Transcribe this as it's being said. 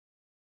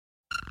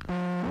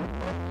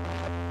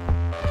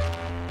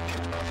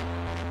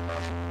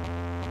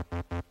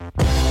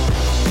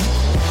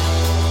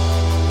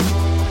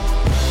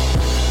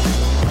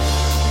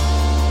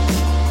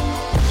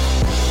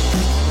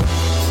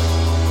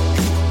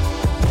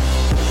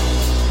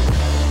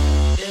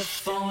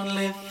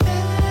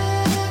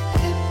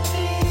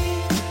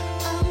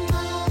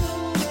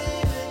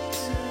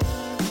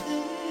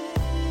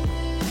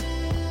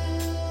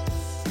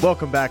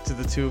Welcome back to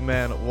the Two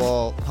Man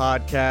Wall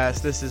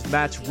podcast. This is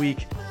match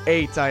week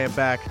 8. I am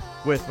back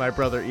with my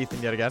brother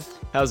Ethan yet again.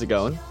 How's it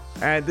going?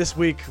 And this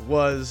week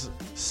was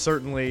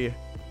certainly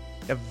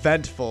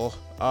eventful.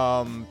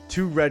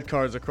 2 red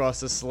cards across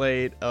the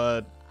slate.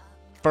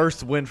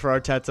 First win for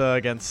Arteta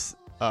against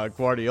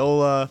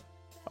Guardiola.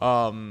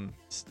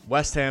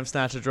 West Ham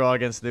snatched a draw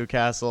against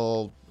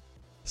Newcastle.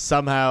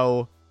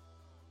 Somehow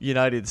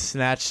United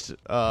snatched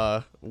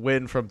a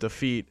win from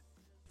defeat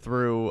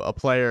through a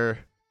player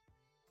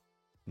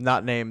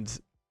not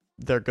named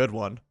their good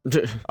one.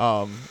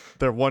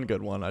 Their one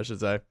good one, I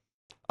should say.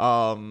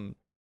 I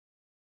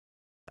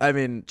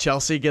mean,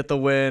 Chelsea get the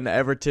win.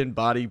 Everton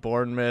body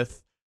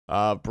Bournemouth.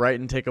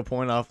 Brighton take a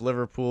point off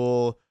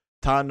Liverpool.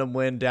 Tottenham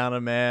win down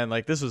a man.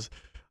 Like, this was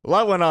a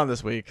lot went on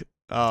this week.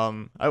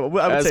 I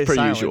would say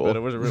silent, usual. But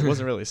it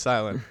wasn't really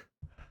silent.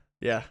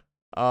 Yeah.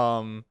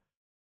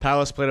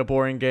 Palace played a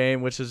boring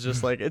game, which is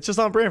just like, it's just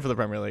on brand for the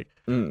Premier League.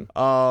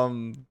 But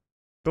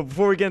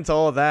before we get into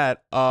all of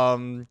that,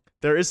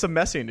 there is some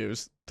Messi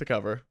news to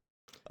cover.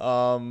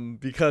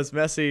 Because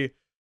Messi,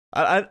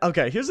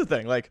 okay, here's the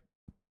thing. Like,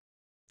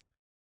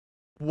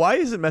 why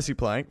isn't Messi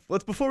playing?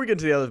 Before we get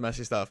into the other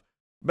Messi stuff,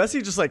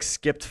 Messi just like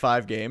skipped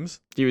 5 games.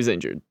 He was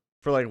injured.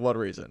 For like what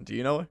reason? Do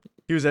you know?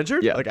 He was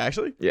injured? Yeah. Like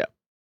actually? Yeah.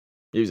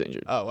 He was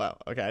injured. Oh, wow.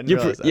 Okay. I didn't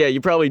realize that. Yeah,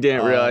 you probably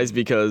didn't realize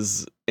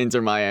because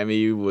Inter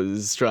Miami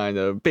was trying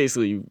to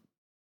basically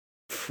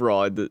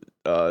fraud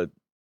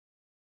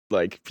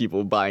like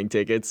people buying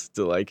tickets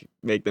to like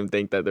make them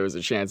think that there was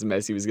a chance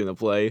Messi was going to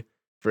play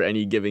for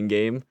any given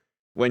game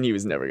when he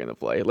was never going to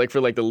play. Like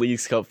for like the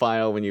Leagues Cup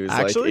final when he was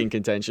like in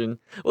contention.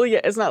 Well,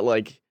 yeah, it's not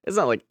like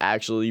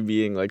actually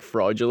being like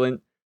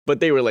fraudulent, but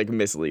they were like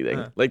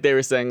misleading. Like they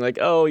were saying like,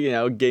 oh, you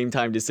know, game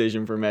time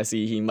decision for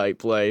Messi, he might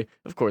play.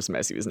 Of course,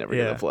 Messi was never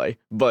going to play,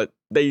 but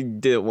they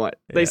didn't want.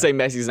 They say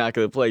Messi's not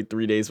going to play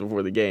 3 days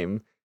before the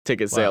game.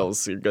 Ticket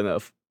sales are going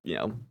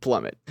to,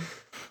 plummet.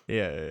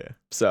 Yeah.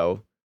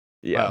 So,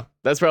 yeah,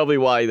 that's probably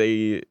why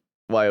it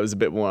was a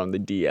bit more on the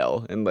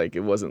DL and like it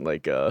wasn't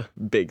like a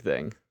big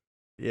thing.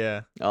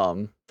 Yeah.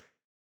 But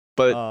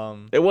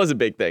it was a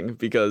big thing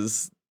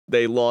because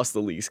they lost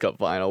the Leagues Cup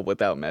final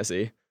without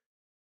Messi.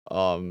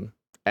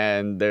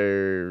 And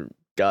they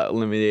got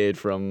eliminated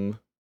from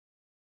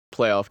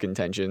playoff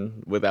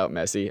contention without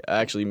Messi.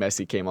 Actually,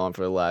 Messi came on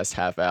for the last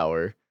half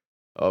hour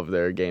of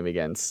their game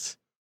against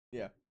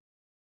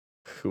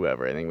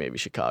whoever. I think maybe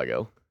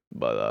Chicago.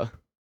 But,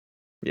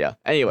 yeah.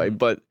 Anyway,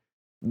 but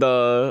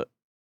the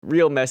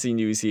real Messi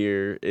news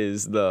here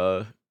is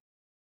the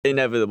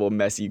inevitable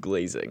Messi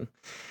glazing.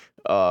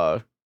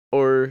 Or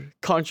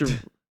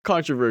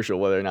controversial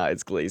whether or not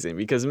it's glazing,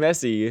 because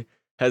Messi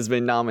has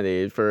been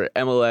nominated for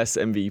MLS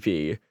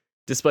MVP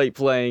despite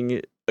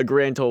playing a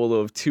grand total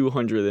of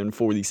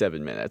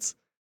 247 minutes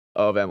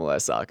of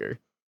MLS soccer.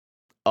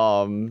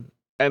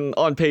 And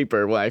on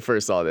paper, when I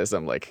first saw this,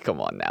 I'm like,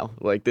 come on now.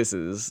 Like, this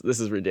is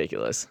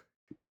ridiculous.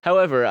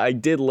 However, I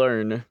did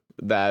learn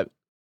that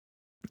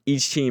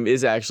each team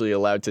is actually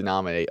allowed to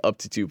nominate up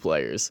to 2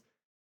 players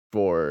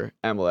for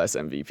MLS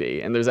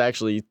MVP. And there's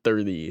actually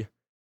 30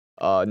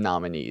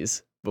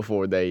 nominees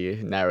before they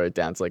narrow it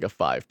down to like a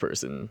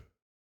 5-person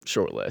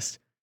shortlist.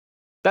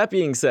 That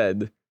being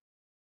said,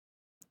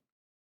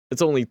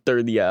 it's only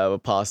 30 out of a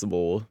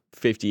possible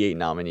 58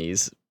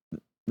 nominees.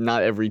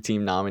 Not every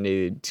team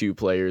nominated 2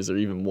 players or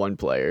even 1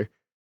 player.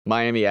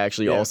 Miami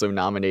actually also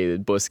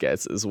nominated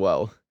Busquets as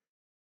well,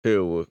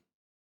 who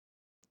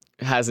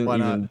hasn't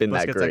even been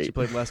Busquets that great. Actually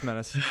played less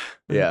minutes.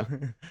 Yeah.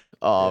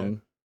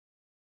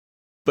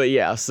 But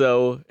yeah,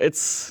 so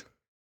it's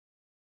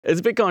a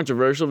bit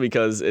controversial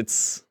because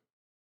it's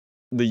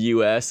the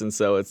US, and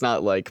so it's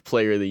not like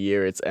player of the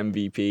year, it's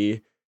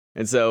MVP.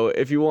 And so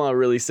if you want to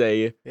really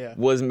say,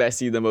 was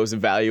Messi the most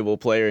valuable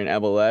player in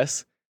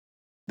MLS,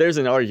 there's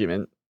an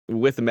argument.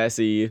 With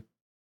Messi,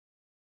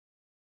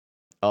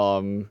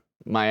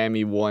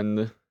 Miami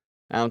won.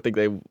 I don't think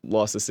they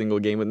lost a single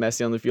game with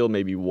Messi on the field,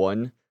 maybe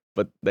 1,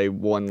 but they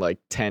won like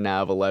 10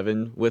 out of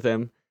 11 with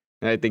him.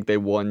 And I think they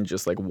won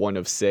just like 1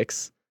 of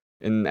 6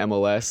 in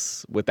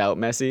MLS without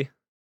Messi.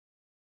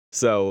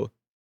 So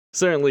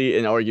certainly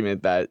an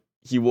argument that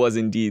he was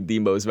indeed the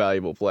most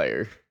valuable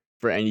player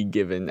for any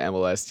given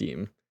MLS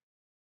team.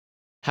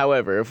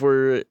 However, if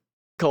we're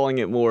calling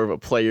it more of a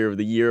player of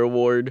the year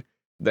award,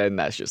 then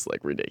that's just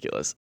like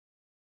ridiculous.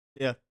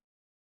 Yeah,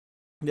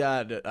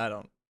 I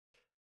don't.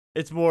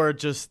 It's more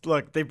just,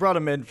 look, they brought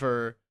him in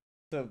to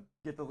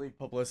get the league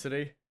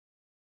publicity,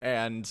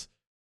 and,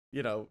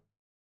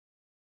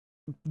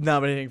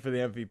 nominating for the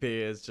MVP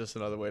is just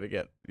another way to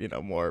get,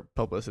 more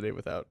publicity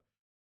without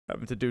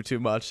having to do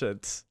too much.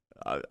 It's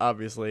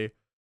obviously,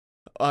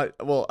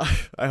 well,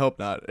 I hope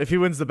not. If he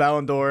wins the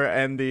Ballon d'Or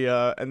and the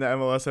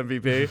MLS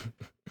MVP,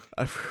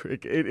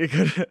 it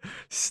could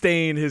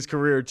stain his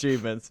career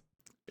achievements.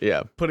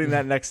 Yeah, putting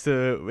that next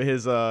to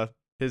his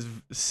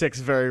 6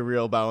 very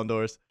real Ballon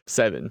d'Ors.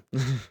 7.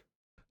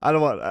 I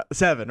don't want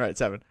 7, right?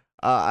 7.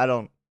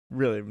 I'm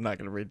not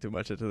gonna read too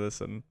much into this,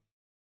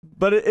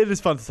 but it is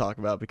fun to talk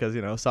about because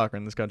soccer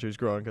in this country is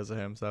growing because of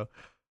him. So,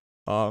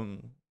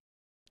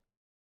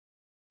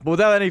 But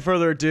without any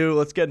further ado,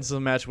 let's get into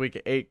some match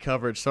week 8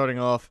 coverage, starting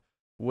off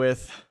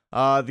with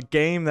the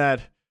game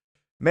that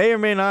may or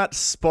may not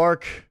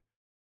spark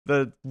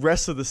the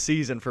rest of the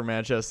season for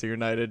Manchester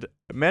United.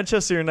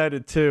 Manchester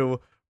United 2,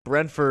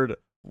 Brentford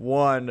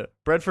 1.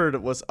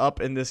 Brentford was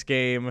up in this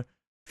game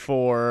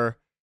for...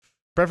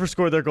 Brentford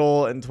scored their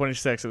goal in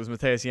 26. It was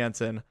Matthias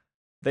Jensen.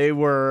 They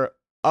were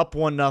up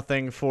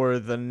 1-0 for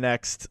the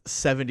next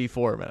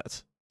 74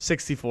 minutes.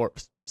 64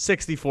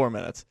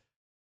 minutes.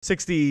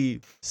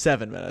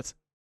 67 minutes.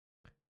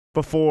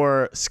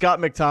 Before Scott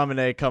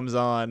McTominay comes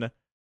on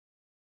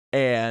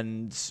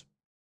and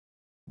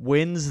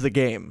wins the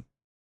game.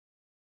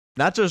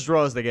 Not just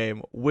draws the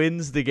game,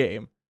 wins the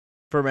game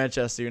for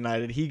Manchester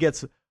United. He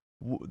gets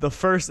the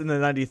first in the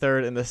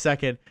 93rd and the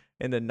second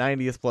in the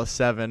 90th plus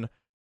 7.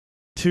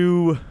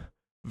 Two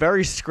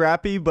very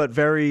scrappy but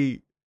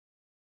very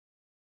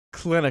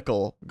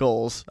clinical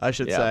goals, I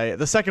should say.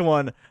 The second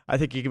one, I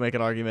think you can make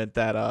an argument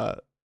that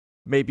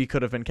maybe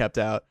could have been kept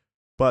out.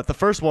 But the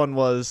first one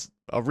was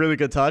a really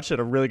good touch and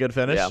a really good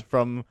finish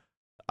from,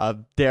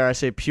 dare I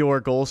say, pure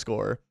goal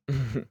scorer.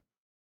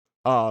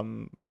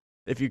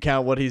 If you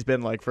count what he's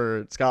been like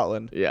for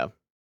Scotland. Yeah.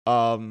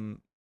 But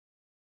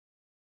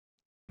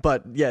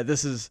yeah,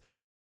 this is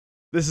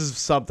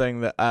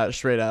something that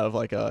straight out of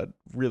like a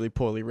really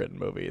poorly written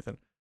movie, Ethan.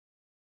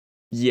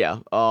 Yeah.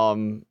 I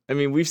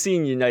mean, we've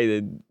seen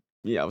United,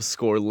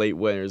 score late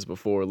winners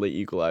before, late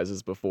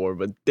equalizers before,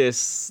 but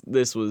this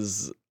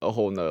was a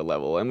whole nother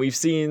level. And we've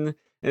seen,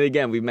 and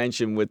again, we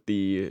mentioned with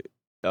the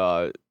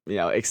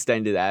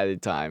extended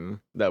added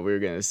time that we're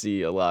gonna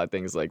see a lot of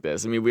things like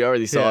this. I mean, we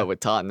already saw it with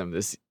Tottenham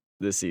this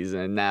season,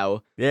 and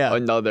now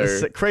another.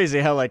 It's crazy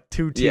how like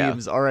two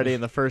teams already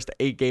in the first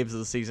 8 games of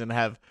the season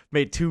have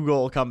made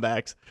 2-goal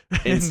comebacks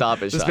in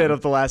stoppage time. Made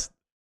up the last.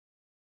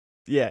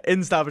 Yeah,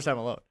 in stoppage time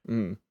alone.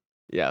 Mm.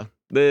 Yeah,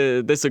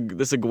 this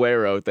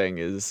Aguero thing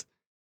is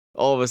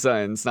all of a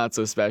sudden it's not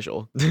so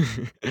special.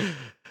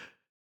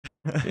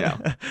 Yeah.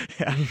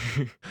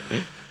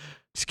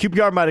 Just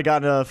QPR might have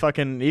gotten a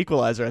fucking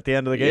equalizer at the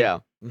end of the game. Yeah,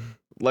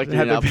 lucky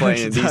you're not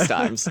playing in these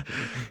times.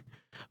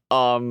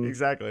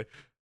 Exactly.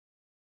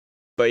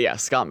 But yeah,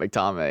 Scott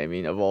McTominay, I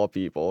mean, of all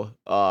people,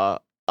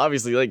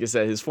 obviously, like I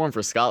said, his form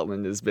for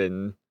Scotland has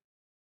been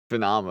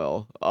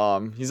phenomenal.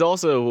 He's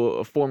also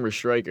a former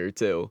striker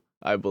too,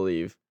 I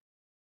believe.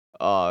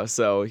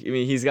 So I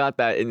mean, he's got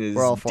that in his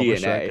DNA.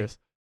 Strikers.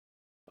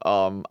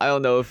 I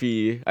don't know if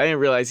I didn't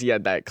realize he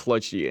had that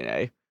clutch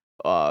DNA.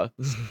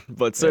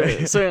 But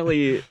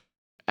certainly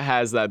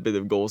has that bit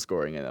of goal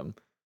scoring in him.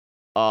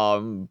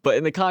 But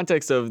in the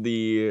context of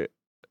the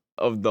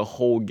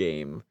whole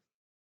game,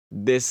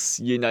 this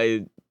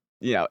United,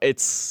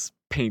 it's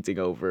painting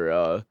over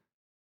a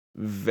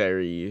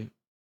very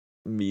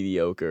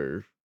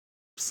mediocre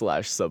 /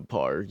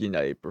 subpar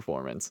United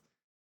performance.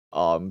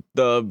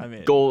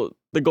 The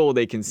goal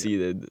they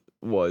conceded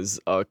was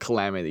a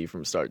calamity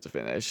from start to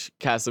finish.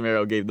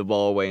 Casemiro gave the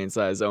ball away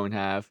inside his own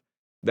half.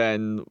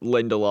 Then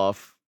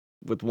Lindelof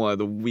with one of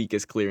the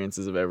weakest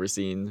clearances I've ever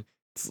seen.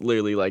 It's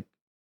literally like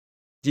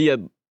he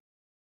had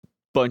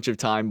bunch of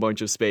time,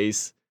 bunch of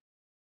space.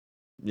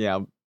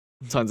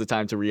 Tons of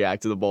time to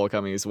react to the ball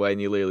coming his way,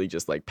 and he literally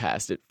just like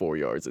passed it 4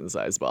 yards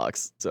inside his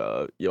box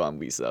to Yohan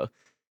Wissa.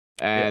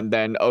 And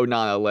then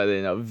Onana let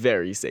in a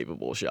very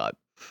savable shot.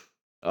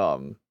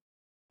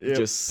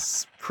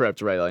 Just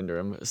crept right under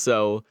him.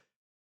 So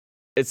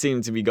it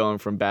seemed to be going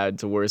from bad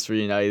to worse for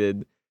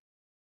United.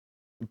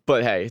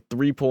 But hey,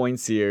 3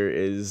 points here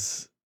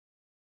is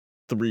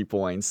 3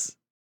 points.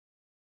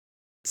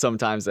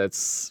 Sometimes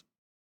that's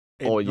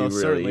all you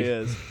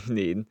really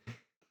need.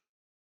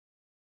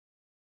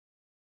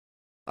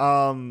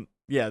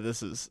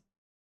 This is.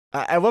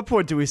 At what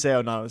point do we say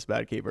Onana's a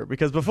bad keeper?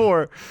 Because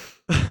before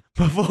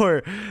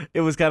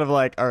it was kind of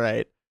like, all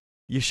right,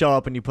 you show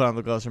up and you put on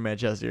the gloves for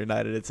Manchester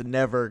United. It's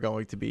never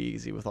going to be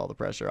easy with all the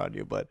pressure on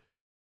you. But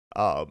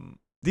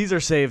these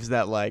are saves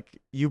that like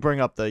you bring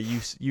up the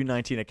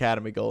U19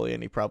 Academy goalie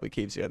and he probably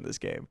keeps you in this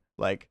game.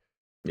 Like,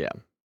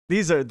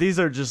 these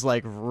are just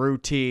like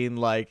routine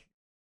like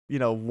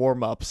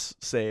warm-ups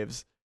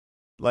saves.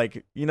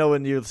 Like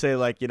when you say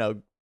like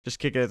just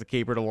kick it at the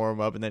keeper to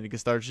warm up and then you can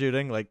start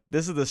shooting. Like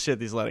this is the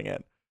shit he's letting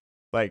in.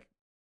 Like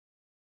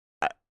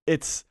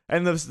this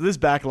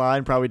back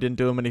line probably didn't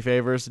do him any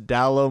favors.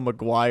 Dalot,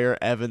 Maguire,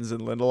 Evans,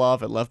 and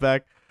Lindelof at left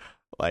back.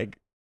 Like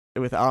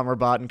with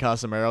Amrabat and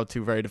Casemiro,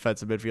 2 very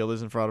defensive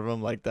midfielders in front of him.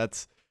 Like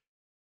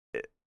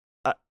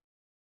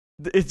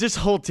it's just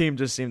whole team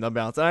just seemed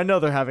unbalanced. And I know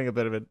they're having a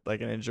bit of an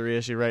injury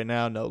issue right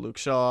now. No Luke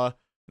Shaw,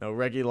 no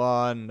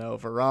Reguilon, no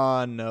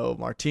Varane, no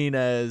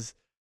Martinez.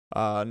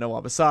 No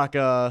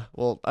Wan-Bissaka.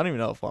 Well, I don't even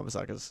know if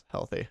Wan-Bissaka's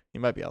healthy. He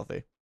might be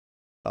healthy.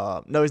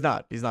 No, he's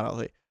not. He's not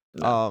healthy.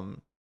 No.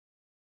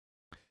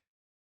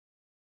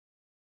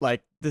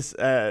 Like this.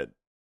 I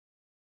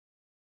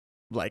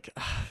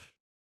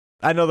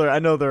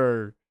know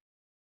they're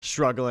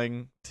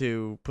struggling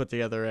to put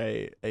together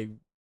a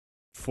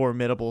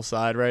formidable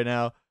side right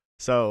now.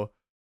 So,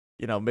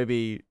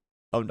 maybe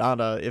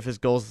Onana, if his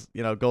goals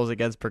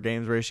against per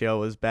games ratio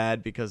was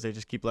bad because they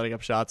just keep letting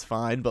up shots,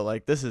 fine. But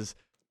like this is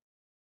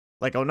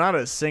like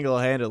Onana is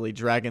single-handedly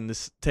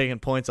taking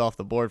points off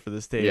the board for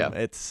this team.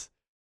 Yeah.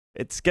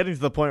 It's getting to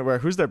the point where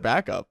who's their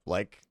backup?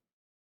 Like,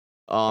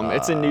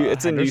 it's a new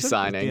Henderson?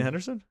 signing. Is Dean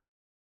Henderson?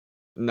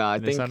 No, I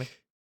New signing?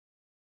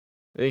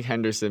 think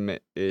Henderson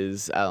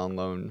is out on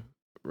loan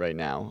right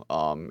now.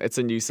 It's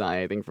a new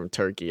sign, I think, from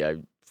Turkey. I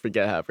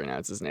forget how to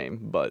pronounce his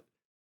name, but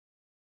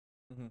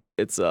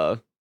it's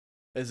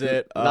Is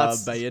it not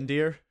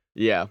Bayindir?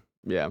 yeah.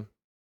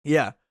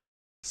 Yeah,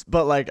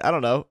 but like I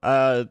don't know.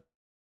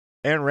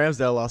 Aaron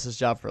Ramsdale lost his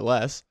job for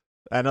less.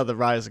 I know the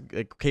Rise is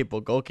a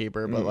capable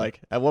goalkeeper, but like,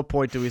 at what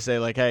point do we say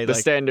like, hey, the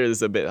like, standard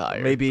is a bit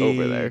higher maybe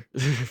over there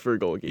for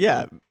goalkeeping?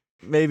 Yeah,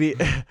 maybe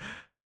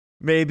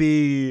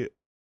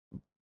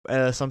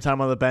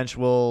sometime on the bench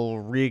will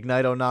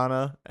reignite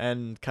Onana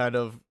and kind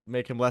of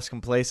make him less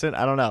complacent.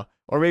 I don't know,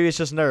 or maybe it's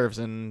just nerves,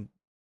 and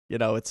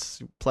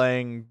it's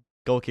playing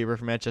goalkeeper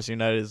for Manchester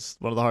United is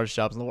one of the hardest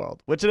jobs in the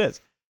world, which it is.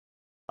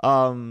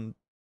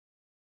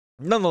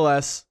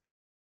 Nonetheless,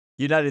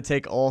 United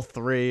take all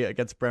 3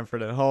 against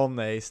Brentford at home.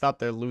 They stop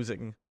their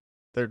losing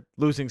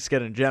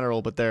skid in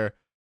general, but they're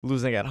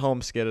losing at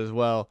home skid as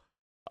well.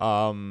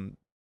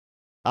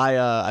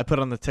 I put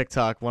on the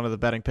TikTok, one of the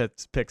betting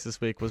picks this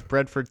week was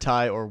Brentford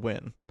tie or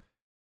win,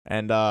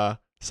 and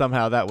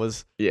somehow that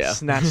was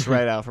snatched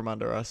right out from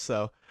under us.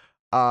 So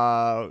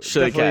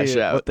should cash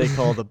out. What they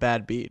call the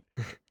bad beat.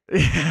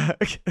 Yeah.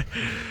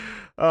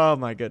 Oh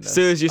my goodness! As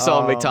soon as you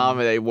saw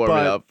McTominay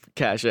warming up,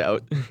 cash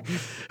out.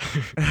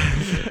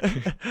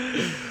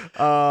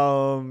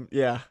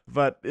 Yeah,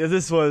 but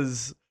this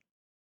was.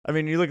 I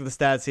mean, you look at the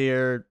stats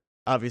here.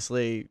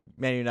 Obviously,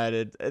 Man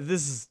United.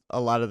 This is a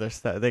lot of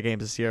their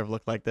games this year have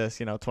looked like this.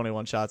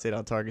 21 shots, 8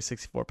 on target,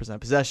 64%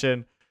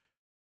 possession.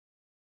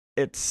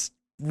 It's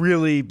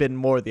really been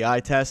more the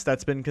eye test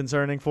that's been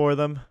concerning for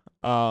them.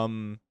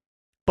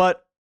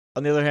 But on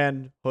the other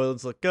hand,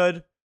 Højlund's looked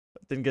good.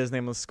 Didn't get his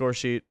name on the score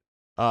sheet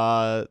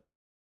on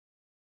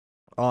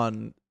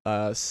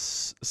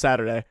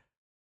Saturday,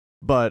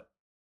 but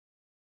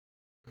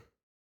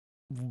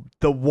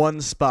the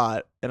one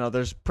spot,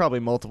 there's probably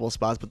multiple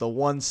spots, but the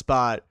one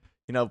spot,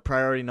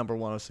 priority number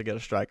 1 was to get a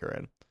striker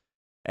in.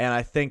 And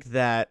I think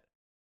that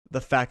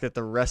the fact that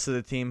the rest of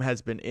the team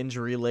has been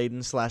injury laden /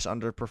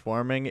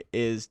 underperforming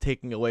is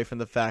taking away from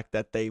the fact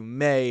that they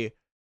may,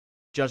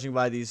 judging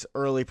by these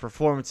early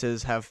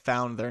performances, have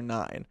found their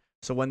 9.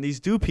 So when these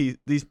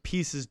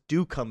pieces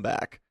do come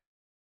back,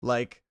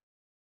 like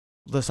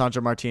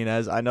Lisandro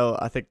Martinez,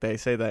 I think they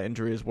say that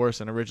injury is worse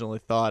than originally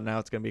thought. Now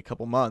it's going to be a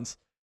couple months.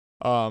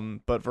 But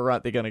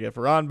Varane, they're going to get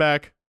Varane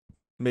back.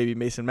 Maybe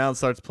Mason Mount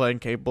starts playing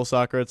capable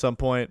soccer at some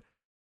point.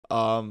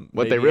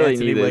 What they really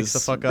Anthony need wakes is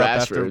the fuck up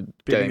after Rashford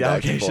beating getting the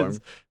back to allegations.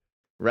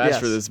 form.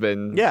 Rashford has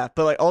been but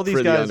like all these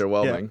pretty guys,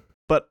 underwhelming. Yeah.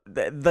 But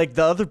like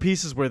the other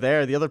pieces were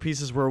there. The other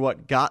pieces were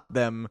what got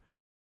them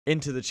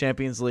into the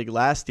Champions League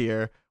last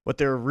year. What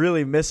they were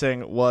really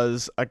missing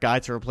was a guy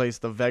to replace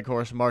the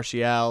Weghorst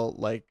Martial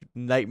like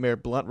nightmare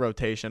blunt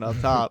rotation up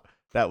top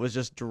that was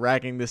just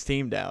dragging this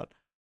team down.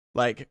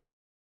 Like,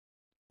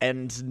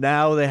 and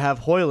now they have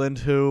Højlund,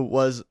 who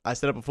was, I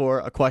said it before,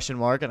 a question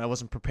mark, and I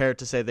wasn't prepared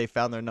to say they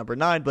found their number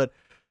 9, but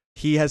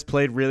he has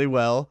played really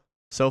well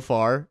so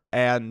far,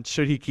 and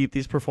should he keep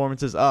these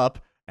performances up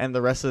and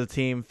the rest of the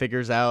team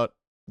figures out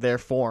their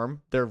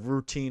form, their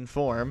routine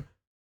form,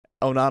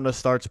 Onana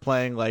starts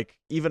playing like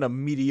even a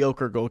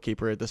mediocre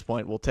goalkeeper at this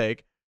point will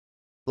take,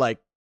 like,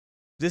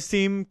 this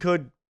team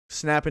could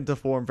snap into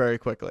form very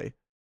quickly.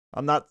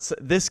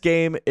 This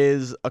game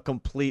is a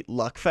complete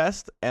luck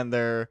fest, and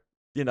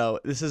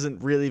this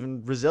isn't really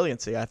even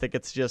resiliency. I think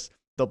it's just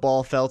the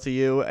ball fell to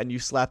you and you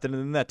slapped it in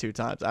the net 2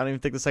 times. I don't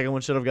even think the second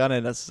one should have gone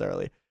in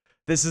necessarily.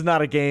 This is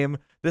not a game.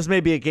 This may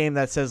be a game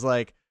that says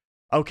like,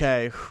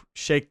 okay,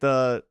 shake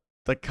the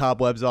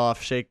cobwebs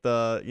off, shake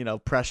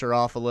the pressure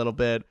off a little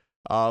bit.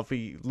 If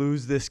we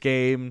lose this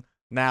game,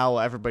 now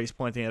everybody's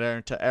pointing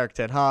at Eric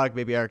Ten Hag.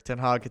 Maybe Eric Ten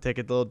Hag could take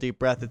a little deep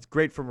breath. It's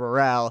great for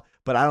morale,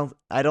 but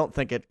I don't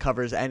think it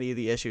covers any of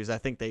the issues. I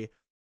think they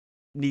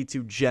need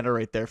to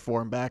generate their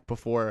form back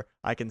before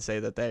I can say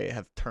that they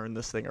have turned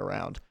this thing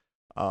around.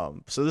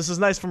 So this is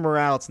nice for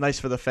morale. It's nice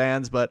for the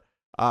fans, but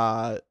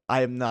I'm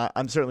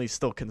certainly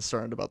still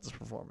concerned about this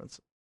performance.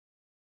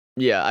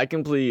 Yeah, I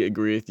completely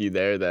agree with you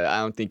there that I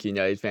don't think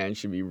United fans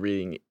should be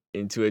reading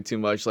into it too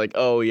much. Like,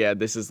 oh yeah,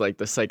 this is like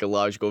the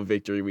psychological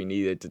victory we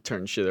needed to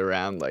turn shit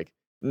around. Like,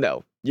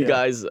 no, you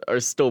guys are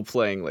still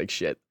playing like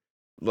shit.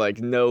 Like,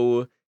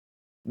 no,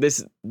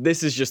 this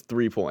is just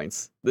 3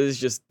 points. This is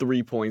just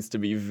 3 points to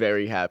be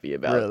very happy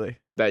about. Really?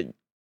 That,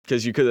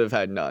 because you could have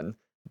had none.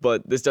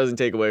 But this doesn't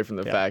take away from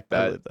the fact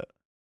that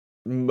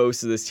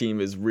most of this team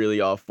is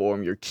really off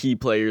form. Your key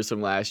players from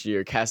last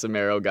year,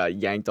 Casemiro got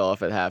yanked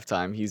off at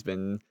halftime. He's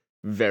been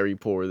very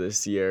poor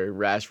this year.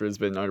 Rashford's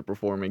been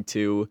underperforming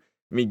too.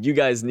 I mean, you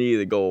guys needed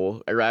a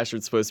goal.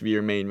 Rashford's supposed to be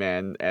your main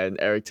man, and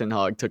Eric Ten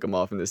Hag took him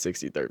off in the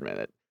 63rd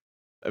minute.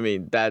 I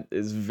mean, that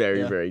is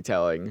very, very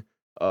telling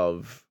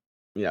of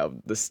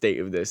the state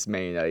of this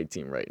Man United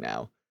team right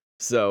now.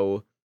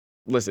 So,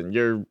 listen,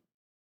 Man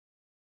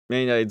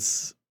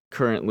United's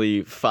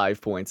currently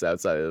 5 points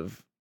outside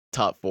of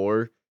top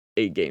 4,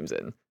 8 games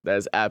in. That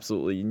is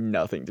absolutely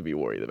nothing to be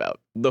worried about.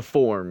 The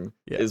form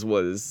is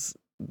what is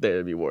there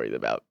to be worried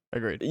about.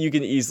 Agreed. You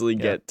can easily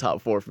get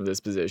top 4 from this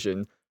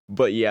position,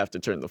 but you have to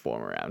turn the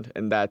form around.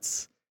 And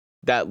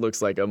that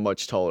looks like a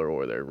much taller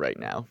order right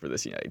now for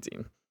this United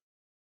team.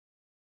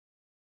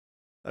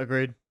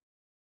 Agreed.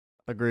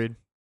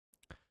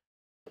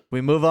 We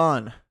move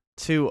on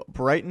to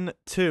Brighton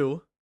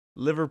 2,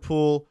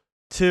 Liverpool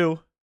 2.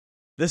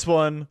 This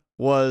one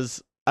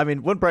was,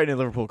 when Brighton and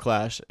Liverpool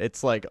clash,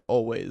 it's like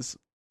always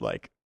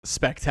like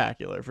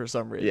spectacular for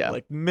some reason. Yeah.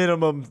 Like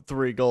minimum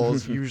 3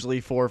 goals, usually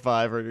 4 or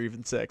 5 or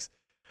even 6.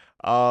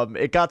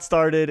 It got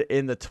started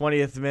in the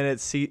 20th minute.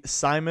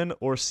 Simon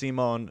or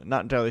Simon,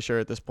 not entirely sure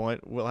at this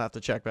point. We'll have to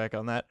check back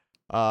on that.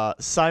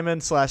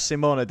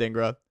 Simon/Simone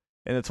Adingra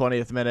in the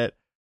 20th minute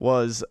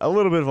was a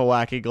little bit of a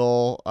wacky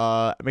goal.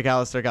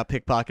 McAllister got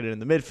pickpocketed in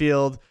the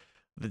midfield.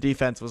 The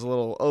defense was a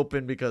little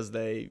open because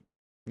they,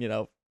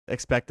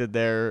 expected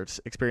their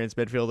experienced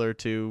midfielder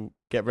to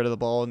get rid of the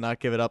ball and not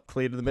give it up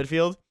clean to the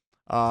midfield.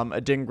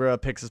 Adingra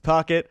picks his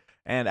pocket,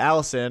 and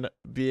Alisson,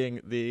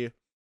 being the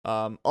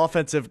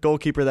offensive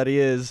goalkeeper that he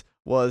is,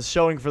 was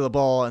showing for the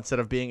ball instead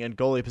of being in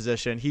goalie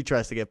position. He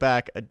tries to get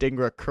back.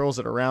 Adingra curls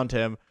it around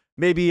him.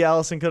 Maybe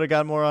Alisson could have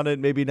got more on it.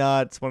 Maybe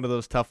not. It's one of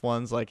those tough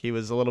ones. Like, he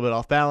was a little bit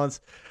off balance.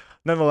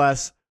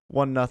 Nonetheless,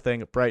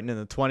 1-0 Brighton in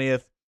the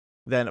 20th.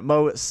 Then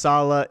Mo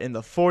Salah in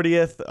the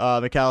 40th.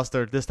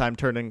 McAllister this time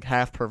turning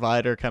half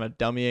provider, kind of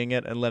dummying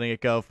it and letting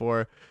it go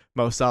for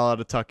Mo Salah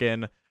to tuck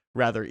in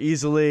rather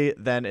easily.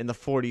 Then in the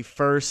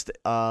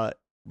 41st,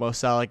 Mo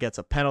Salah gets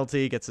a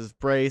penalty, gets his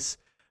brace.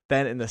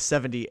 Then in the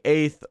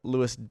 78th,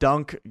 Lewis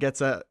Dunk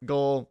gets a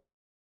goal.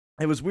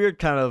 It was weird,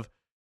 kind of.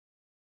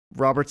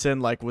 Robertson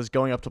was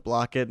going up to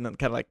block it and then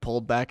kind of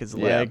pulled back his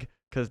leg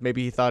because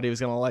maybe he thought he was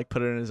gonna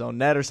put it in his own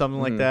net or something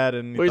like that.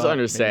 And he's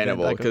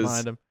understandable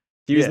because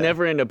he was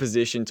never in a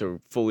position to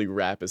fully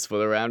wrap his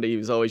foot around it. He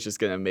was always just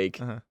gonna make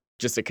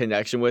just a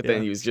connection with it,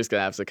 and he was just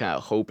gonna have to kind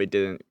of hope it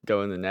didn't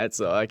go in the net.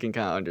 So I can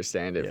kind of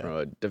understand it from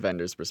a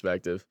defender's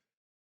perspective.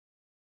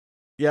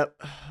 Yep.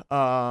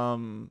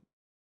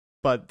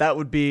 But that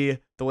would be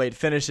the way it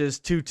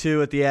finishes.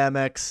 2-2 at the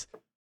Amex.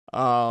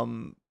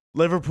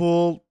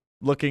 Liverpool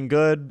looking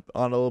good,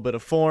 on a little bit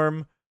of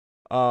form.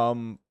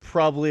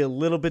 Probably a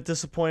little bit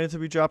disappointed to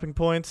be dropping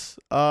points.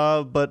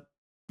 But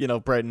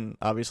Brighton,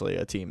 obviously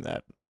a team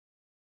that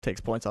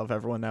takes points off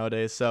everyone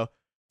nowadays. So,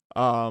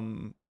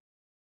 Tottenham,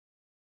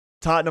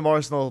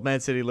 Arsenal, Man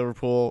City,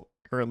 Liverpool,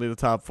 currently the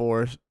top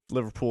 4.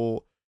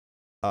 Liverpool,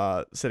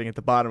 sitting at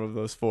the bottom of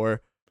those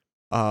 4.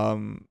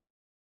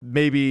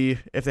 Maybe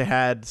if they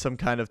had some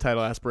kind of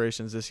title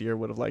aspirations this year,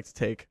 would have liked to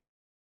take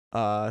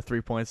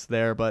 3 points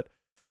there. But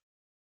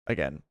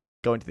again,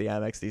 going to the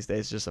Amex these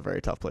days is just a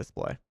very tough place to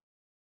play.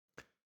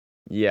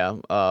 Yeah,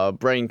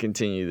 Brighton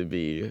continue to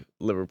be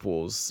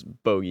Liverpool's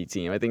bogey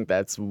team. I think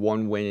that's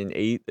 1 win in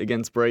 8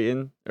 against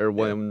Brighton, or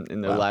 1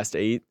 in their last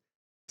 8.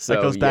 So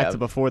that goes back to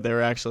before they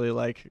were actually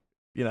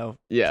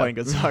playing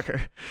good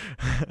soccer.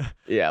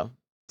 Yeah.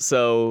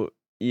 So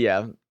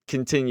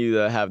continue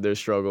to have their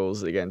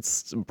struggles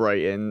against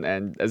Brighton,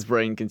 and as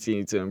Brighton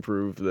continue to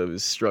improve,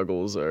 those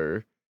struggles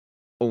are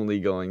only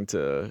going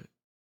to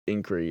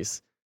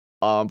increase.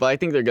 But I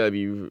think they're going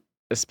to be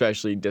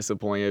especially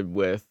disappointed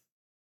with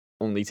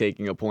only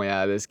taking a point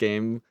out of this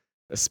game,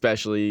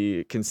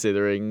 especially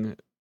considering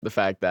the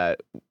fact that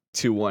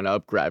 2-1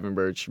 up,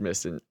 Gravenberch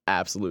missed an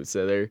absolute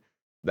sitter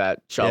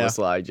that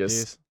Szoboszlai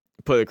just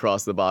put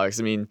across the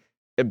box. I mean,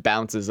 it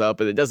bounces up,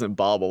 but it doesn't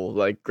bobble.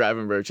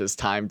 Gravenberch has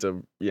time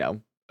to,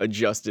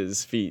 adjust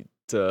his feet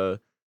to,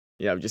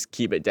 just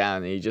keep it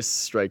down, and he just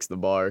strikes the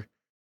bar.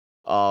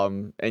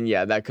 And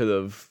that could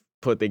have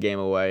put the game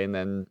away. And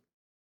then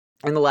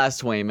in the last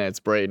 20 minutes,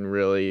 Brighton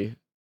really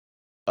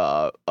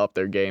up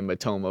their game.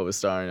 Matoma was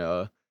starting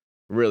to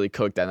really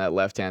cook down that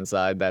left-hand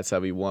side. That's how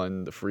we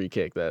won the free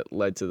kick that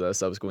led to the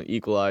subsequent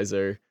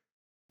equalizer.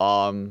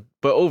 But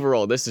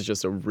overall, this is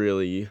just a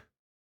really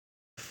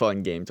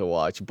fun game to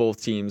watch.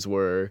 Both teams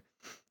were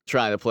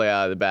trying to play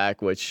out of the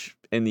back, which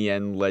in the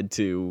end led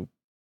to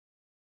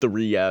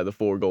 3 out of the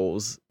 4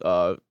 goals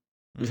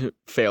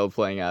failed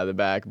playing out of the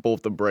back.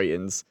 Both the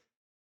Brightons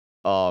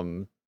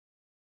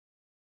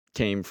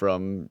came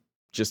from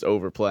just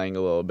overplaying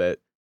a little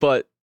bit,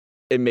 but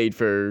it made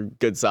for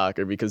good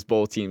soccer because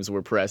both teams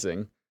were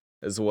pressing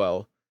as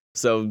well.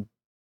 So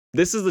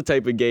this is the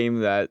type of game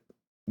that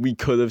we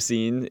could have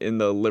seen in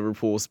the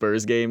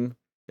Liverpool-Spurs game,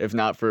 if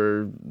not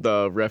for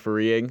the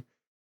refereeing.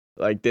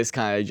 This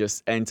kind of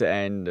just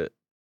end-to-end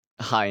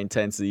high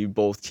intensity,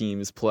 both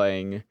teams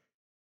playing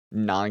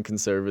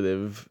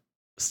non-conservative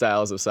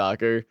styles of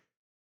soccer.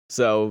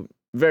 So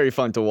very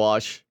fun to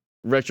watch.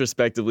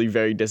 Retrospectively,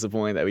 very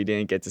disappointing that we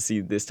didn't get to see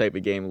this type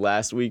of game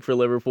last week for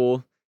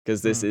Liverpool,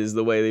 because this is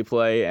the way they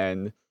play.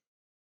 And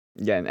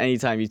again,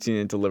 anytime you tune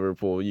into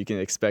Liverpool, you can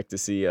expect to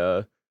see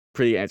a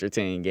pretty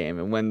entertaining game.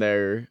 And when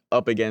they're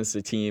up against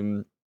a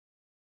team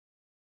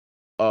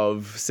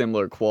of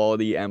similar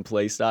quality and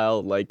play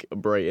style, like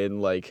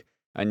Brighton,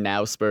 and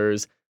now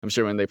Spurs. I'm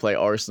sure when they play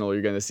Arsenal,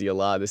 you're going to see a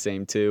lot of the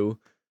same too.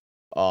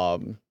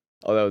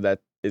 Although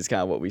that is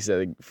kind of what we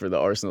said for the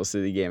Arsenal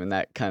City game, and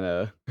that kind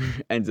of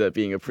ended up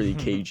being a pretty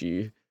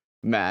cagey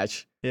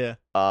match. Yeah.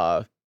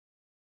 But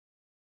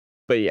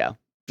yeah,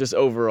 just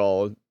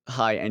overall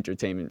high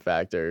entertainment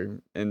factor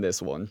in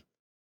this one,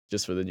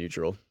 just for the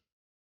neutral.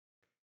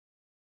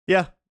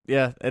 Yeah,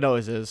 it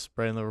always is,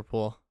 Brighton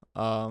Liverpool.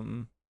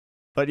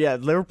 But yeah,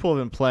 Liverpool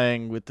have been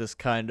playing with this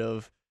kind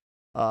of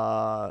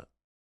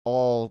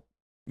all,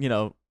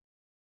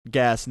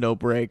 gas, no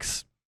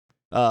brakes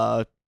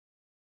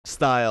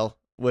style,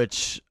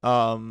 which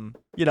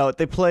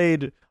they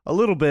played a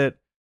little bit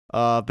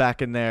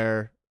back in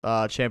their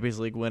Champions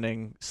League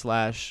winning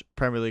 /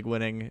 Premier League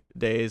winning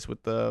days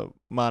with the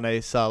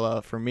Mane,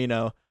 Salah,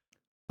 Firmino.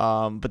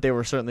 But they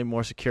were certainly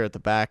more secure at the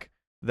back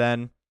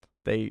then.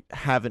 They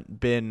haven't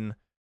been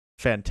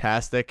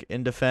fantastic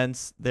in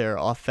defense. Their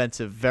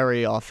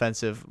very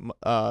offensive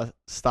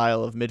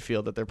style of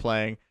midfield that they're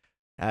playing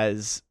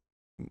has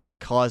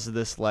caused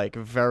this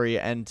very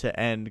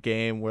end-to-end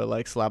game where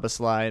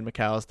Szoboszlai and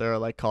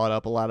McAllister are caught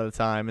up a lot of the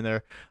time, and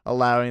they're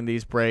allowing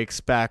these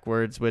breaks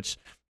backwards, which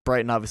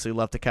Brighton obviously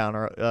love to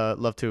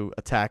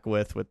attack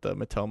with the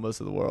Matomas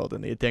of the world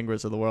and the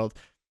Adingras of the world.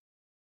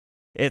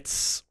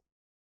 It's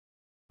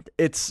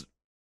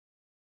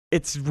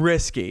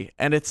risky,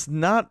 and it's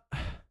not,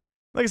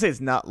 like I say,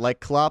 it's not like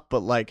Klopp,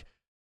 but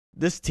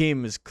this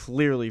team is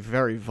clearly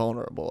very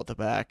vulnerable at the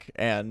back.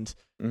 And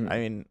I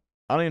mean,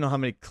 I don't even know how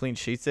many clean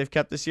sheets they've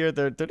kept this year.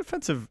 Their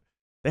defensive,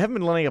 they haven't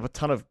been letting up a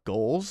ton of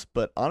goals,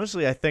 but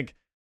honestly, I think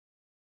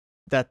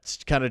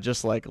that's kind of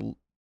just not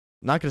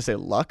gonna say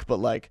luck,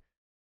 but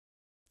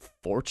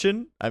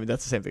fortune. I mean,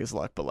 that's the same thing as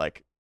luck, but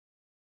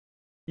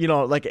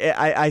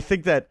I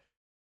think that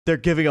they're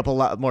giving up a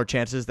lot more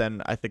chances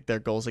than I think their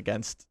goals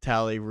against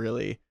tally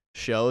really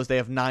shows. They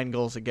have 9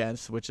 goals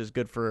against, which is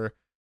good for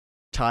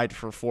tied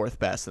for 4th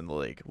best in the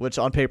league, which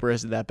on paper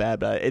isn't that bad,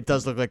 but it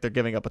does look like they're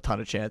giving up a ton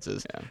of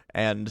chances. Yeah.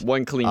 And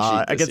 1 clean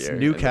sheet this against year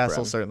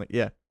Newcastle, certainly.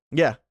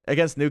 Yeah.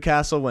 Against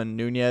Newcastle, when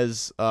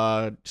Nunez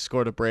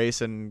scored a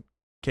brace and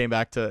came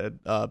back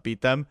to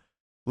beat them,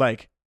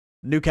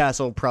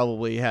 Newcastle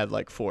probably had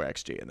 4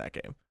 XG in that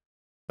game.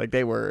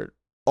 They were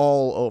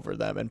all over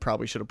them and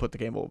probably should have put the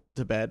game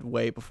to bed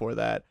way before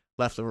that,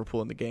 left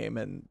Liverpool in the game,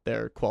 and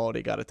their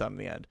quality got it done in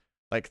the end.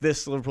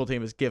 This Liverpool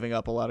team is giving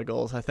up a lot of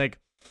goals. I think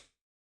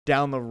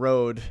down the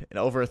road, in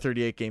over a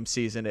 38-game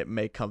season, it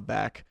may come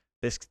back.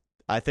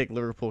 I think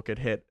Liverpool could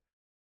hit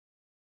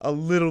a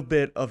little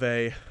bit of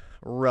a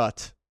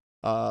rut,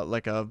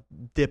 a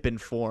dip in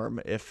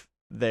form, if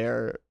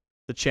the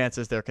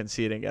chances they're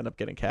conceding end up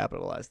getting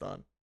capitalized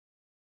on.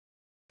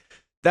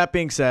 That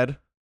being said,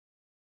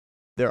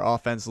 their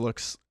offense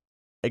looks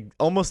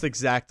almost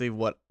exactly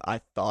what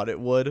I thought it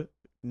would.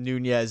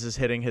 Nunez is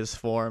hitting his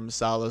form.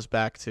 Salah's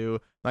back to,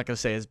 I'm not going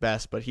to say his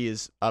best, but he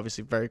is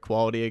obviously very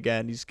quality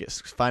again. He's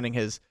finding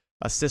his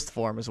assist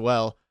form as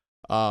well.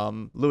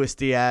 Luis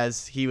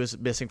Diaz, he was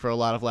missing for a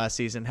lot of last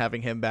season.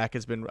 Having him back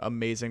has been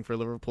amazing for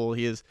Liverpool.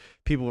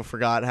 People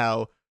forgot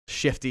how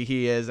shifty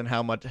he is and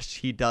how much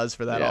he does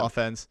for that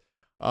offense.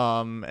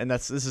 And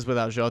this is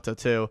without Jota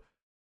too.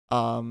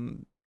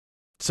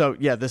 So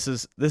yeah, this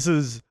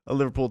is a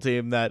Liverpool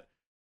team that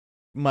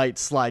might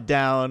slide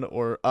down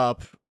or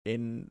up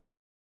in.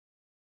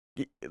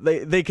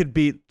 They could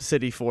beat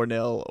City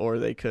 4-0, or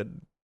they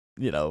could,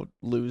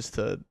 lose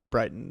to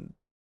Brighton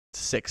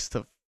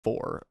 6-4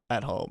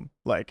 at home.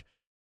 I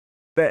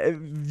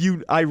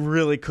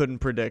really couldn't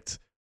predict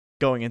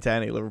going into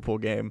any Liverpool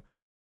game.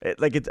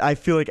 I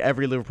feel like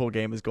every Liverpool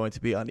game is going to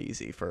be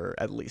uneasy for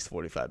at least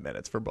 45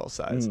 minutes for both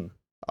sides.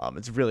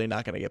 It's really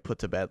not going to get put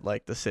to bed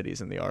like the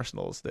Cities and the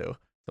Arsenals do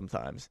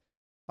sometimes.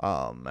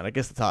 And I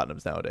guess the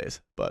Tottenhams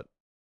nowadays. But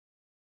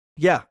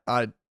yeah,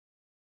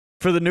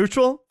 for the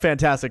neutral,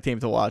 fantastic team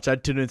to watch.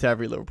 I'd tune into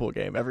every Liverpool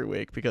game every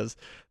week because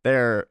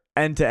they're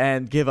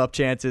end-to-end, give up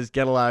chances,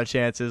 get a lot of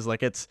chances.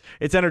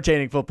 It's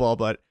entertaining football,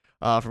 but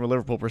from a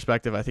Liverpool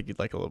perspective, I think you'd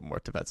like a little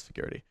more defensive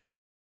security.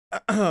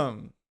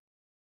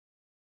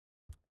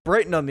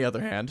 Brighton, on the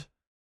other hand,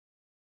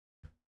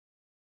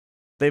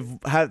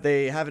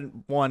 they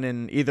haven't won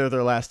in either of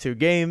their last 2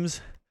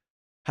 games.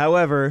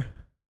 However,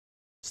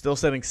 still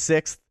sitting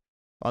 6th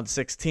on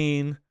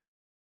 16.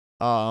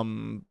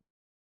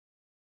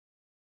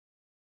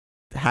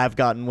 Have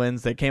gotten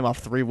wins. They came off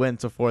 3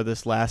 wins before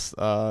this last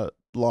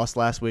loss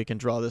last week and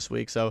draw this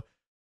week. So,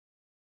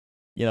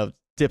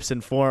 dips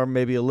in form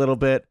maybe a little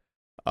bit.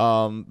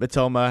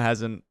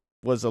 Mitoma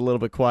was a little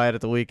bit quiet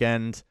at the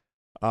weekend.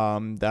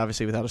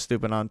 Obviously without a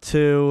Stupin on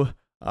 2.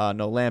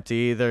 No Lamptey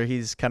either.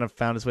 He's kind of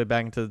found his way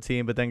back into the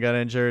team, but then got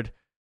injured.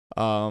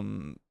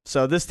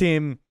 So this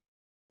team,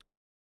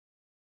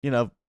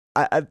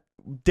 I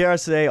dare I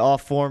say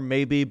off form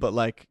maybe,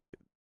 but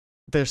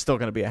they're still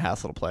going to be a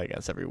hassle to play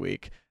against every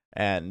week.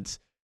 And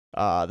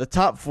the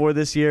top 4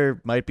 this year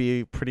might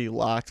be pretty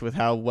locked with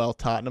how well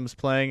Tottenham's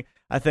playing.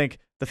 I think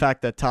the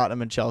fact that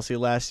Tottenham and Chelsea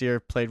last year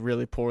played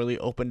really poorly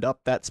opened up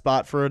that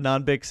spot for a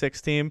non-Big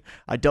Six team.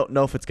 I don't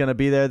know if it's going to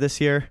be there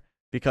this year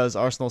because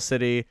Arsenal,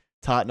 City,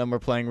 Tottenham are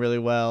playing really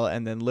well,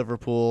 and then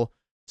Liverpool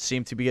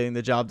seem to be getting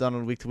the job done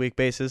on a week-to-week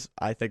basis.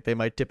 I think they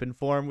might dip in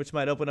form, which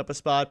might open up a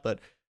spot, but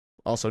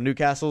also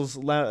Newcastle's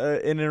in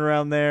and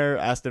around there.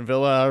 Aston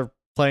Villa are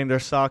playing their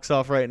socks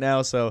off right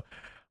now, so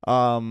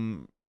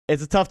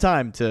it's a tough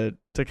time to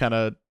kind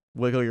of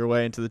wiggle your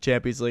way into the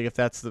Champions League if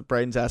that's the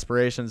Brighton's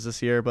aspirations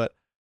this year, but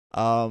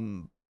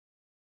who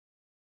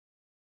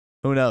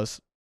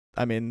knows?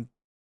 I mean,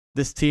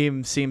 this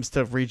team seems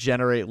to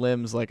regenerate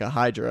limbs like a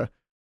hydra.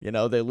 You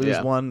know, they lose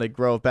one, they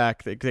grow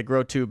back, they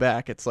grow two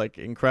back. It's like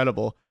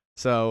incredible.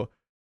 So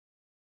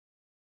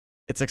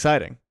it's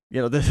exciting.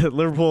 You know, the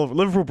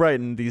Liverpool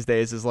Brighton these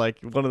days is like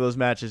one of those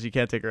matches you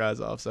can't take your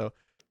eyes off. So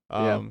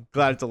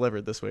glad it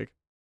delivered this week.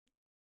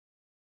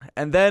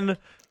 And then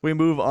we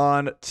move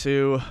on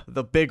to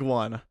the big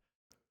one.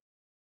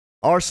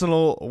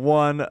 Arsenal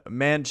 1,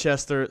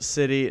 Manchester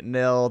City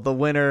 0. The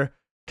winner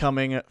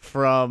coming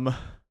from,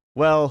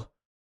 well,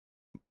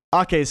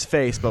 Ake's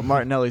face, but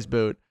Martinelli's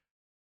boot.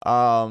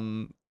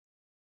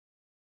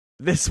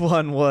 This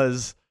one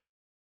was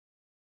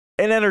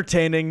an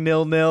entertaining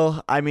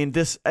 0-0. I mean,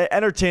 this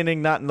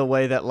entertaining not in the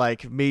way that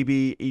like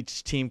maybe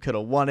each team could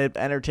have won it.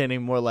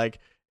 Entertaining more like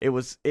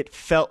it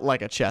felt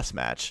like a chess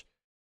match.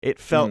 It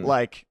felt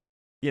like,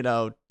 you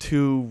know,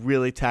 two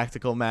really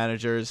tactical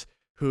managers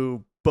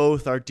who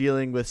both are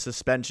dealing with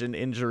suspension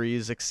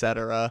injuries,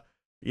 etc.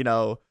 You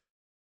know,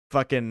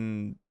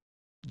 fucking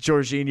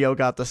Jorginho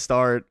got the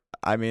start.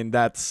 I mean,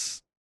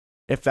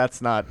 if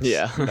that's not,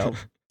 you know,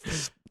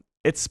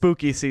 it's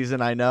spooky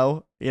season. I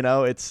know, you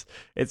know, it's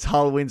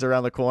Halloween's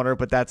around the corner,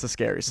 but that's a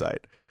scary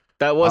sight.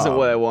 That wasn't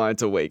what I wanted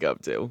to wake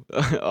up to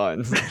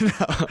on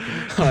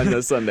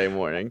the Sunday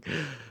morning.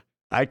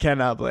 I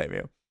cannot blame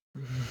you.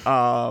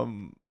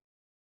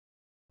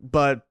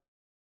 But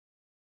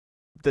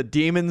the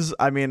Demons,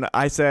 I mean,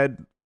 I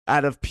said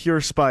out of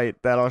pure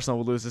spite that Arsenal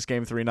would lose this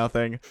game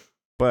 3-0,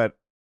 but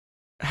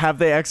have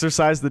they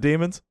exercised the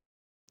Demons?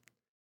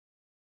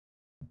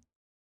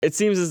 It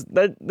seems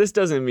that this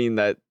doesn't mean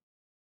that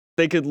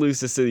they could lose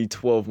to City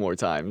 12 more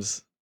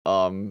times,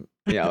 you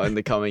know, in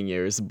the coming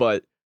years.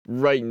 But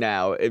right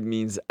now, it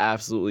means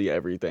absolutely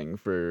everything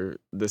for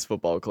this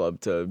football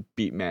club to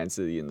beat Man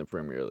City in the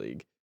Premier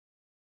League.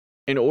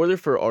 In order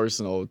for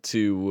Arsenal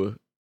to,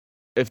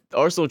 if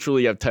Arsenal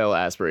truly have title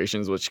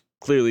aspirations, which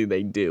clearly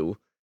they do,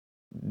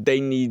 they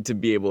need to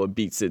be able to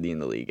beat City in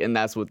the league. And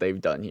that's what they've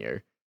done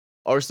here.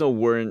 Arsenal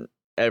weren't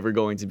ever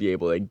going to be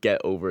able to get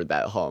over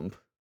that hump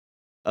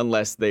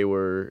unless they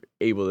were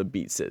able to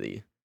beat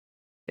City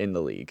in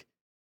the league.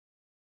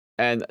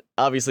 And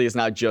obviously, it's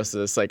not just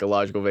a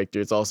psychological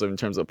victory, it's also in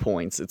terms of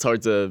points. It's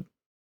hard to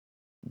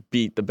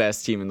beat the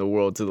best team in the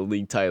world to the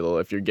league title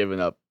if you're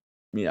giving up,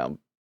 you know,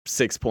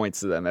 6 points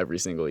to them every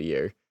single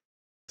year.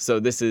 So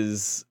this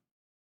is,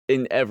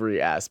 in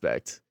every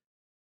aspect,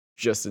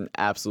 just an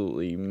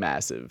absolutely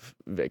massive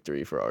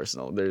victory for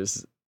Arsenal.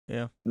 There's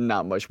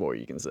not much more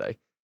you can say.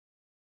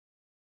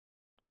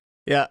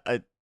 Yeah,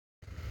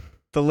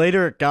 the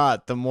later it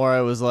got, the more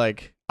I was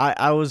like,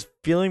 I was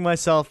feeling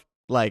myself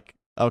like,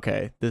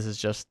 okay, this is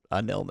just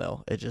a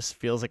 0-0. It just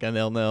feels like a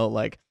 0-0.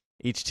 Like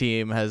each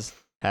team has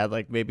had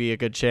like maybe a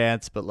good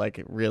chance, but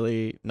like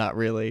really not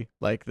really.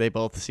 Like they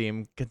both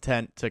seem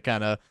content to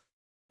kind of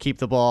keep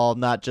the ball,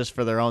 not just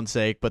for their own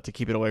sake, but to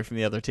keep it away from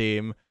the other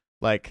team.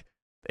 Like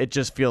it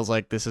just feels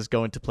like this is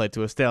going to play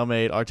to a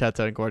stalemate.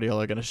 Arteta and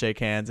Guardiola are going to shake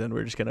hands, and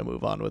we're just going to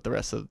move on with the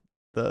rest of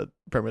the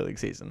Premier League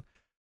season.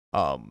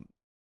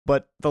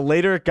 But the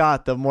later it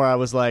got, the more I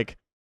was like,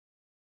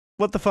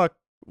 what the fuck?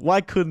 Why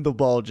couldn't the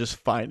ball just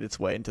find its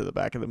way into the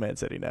back of the Man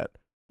City net?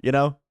 You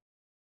know?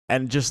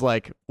 And just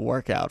like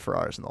work out for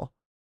Arsenal.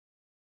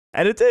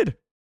 And it did.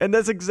 And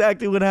that's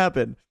exactly what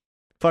happened.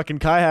 Fucking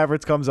Kai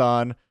Havertz comes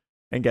on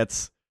and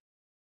gets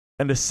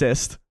an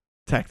assist,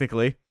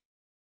 technically.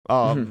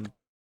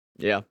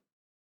 Yeah.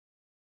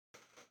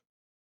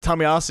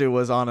 Tomiyasu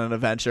was on an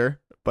adventure,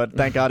 but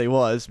thank God he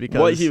was, because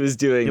what he was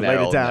doing there,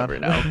 I'll never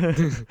know.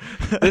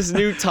 This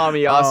new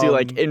Tomiyasu,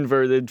 like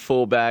inverted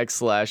fullback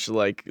 /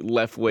 like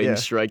left wing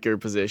striker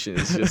position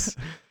is just,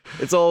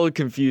 it's all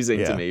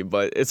confusing to me,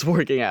 but it's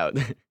working out.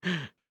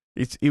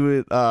 He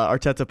would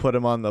Arteta put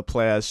him on the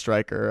play as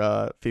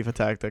striker FIFA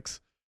tactics.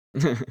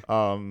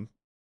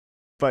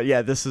 But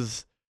yeah,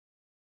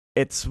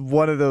 it's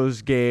one of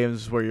those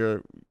games where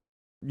you're,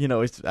 you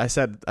know, I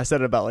said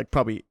it about like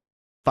probably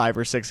 5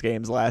 or 6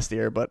 games last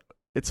year, but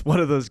it's one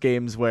of those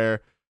games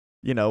where,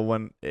 you know,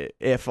 I'm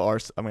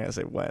gonna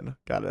say when,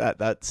 got it,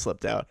 that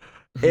slipped out.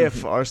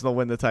 If Arsenal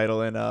win the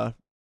title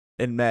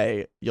in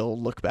May, you'll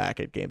look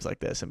back at games like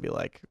this and be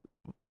like,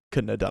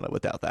 couldn't have done it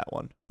without that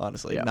one,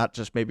 honestly. Not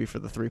just maybe for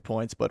the 3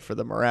 points, but for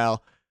the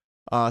morale,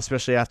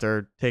 especially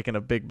after taking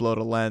a big blow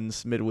to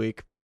Lens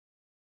midweek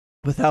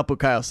without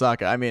Bukayo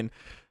Saka. I mean,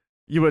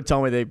 you would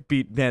tell me they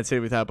beat Man City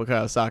without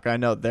Bukayo Saka. I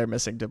know they're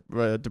missing De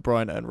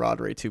Bruyne and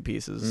Rodri, 2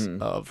 pieces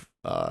of,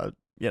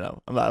 you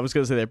know, I was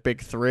going to say they're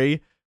big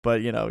 3,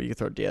 but you can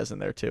throw Diaz in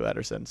there too,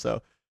 Ederson.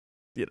 So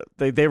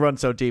they run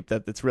so deep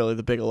that it's really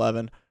the big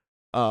 11.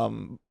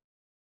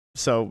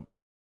 So,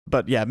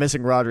 but yeah,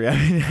 missing Rodri. I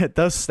mean,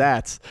 those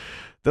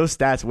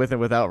stats with and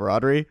without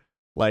Rodri.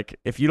 Like,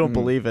 if you don't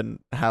believe in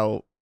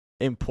how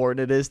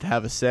important it is to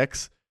have a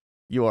 6,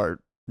 you are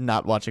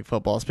not watching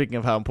football. Speaking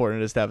of how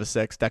important it is to have a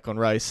 6, Declan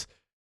Rice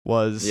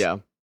was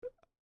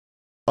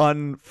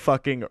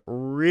unfucking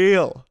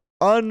real.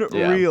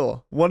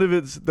 Unreal. Yeah. One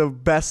of the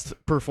best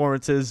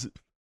performances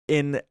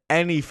in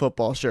any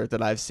football shirt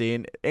that I've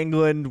seen.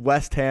 England,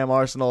 West Ham,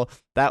 Arsenal.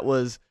 That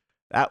was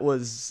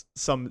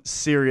some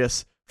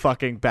serious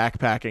fucking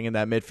backpacking in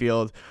that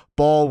midfield.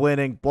 Ball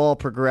winning, ball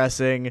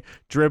progressing,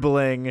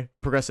 dribbling,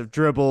 progressive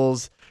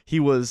dribbles. He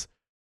was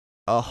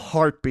a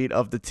heartbeat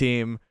of the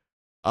team.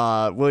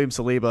 William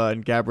Saliba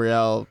and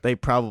Gabriel, they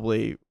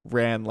probably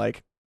ran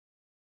like,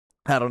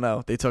 I don't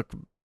know, they took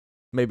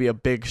maybe a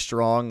big,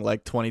 strong,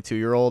 like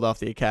 22-year-old off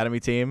the academy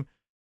team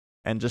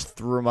and just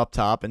threw him up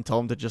top and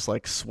told him to just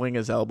like swing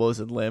his elbows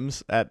and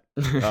limbs at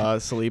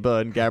Saliba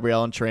and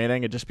Gabriel in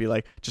training and just be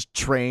like, just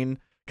train,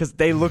 because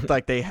they looked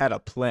like they had a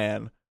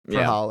plan for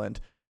Haaland.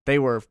 They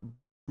were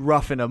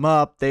roughing him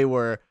up. They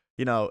were,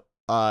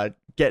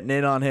 getting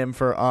in on him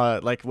for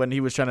like when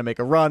he was trying to make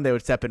a run, they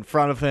would step in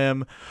front of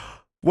him.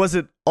 Was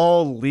it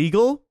all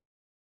legal?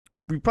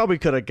 We probably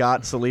could have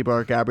got Saliba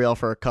or Gabriel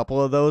for a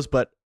couple of those,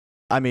 but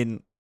I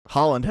mean,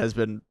 Haaland has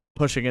been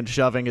pushing and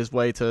shoving his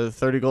way to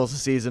 30 goals a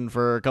season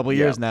for a couple of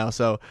years now.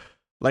 So,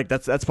 like,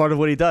 that's part of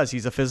what he does.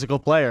 He's a physical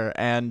player,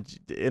 and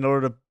in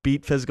order to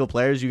beat physical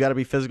players, you got to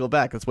be physical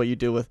back. That's what you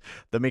do with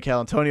the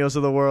Mikel Antonios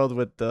of the world,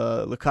 with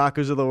the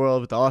Lukakus of the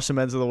world, with the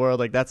Osimhens of the world.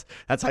 Like, that's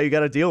how you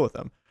got to deal with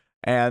them.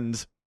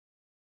 And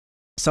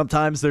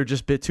sometimes they're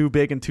just a bit too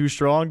big and too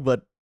strong,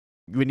 but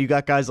when you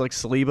got guys like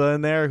Saliba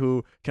in there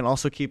who can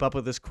also keep up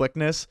with his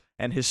quickness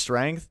and his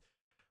strength,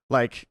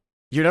 like,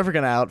 you're never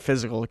going to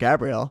out-physical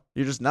Gabriel.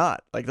 You're just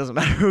not. Like, doesn't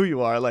matter who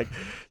you are. Like,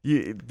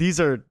 these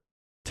are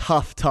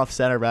tough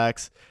center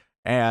backs,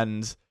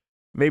 and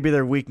maybe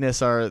their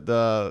weakness are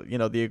the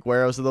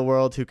Agueros of the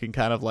world who can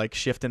kind of, like,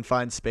 shift and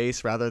find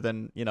space rather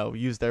than,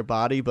 use their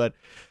body. But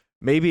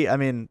maybe, I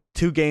mean,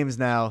 2 games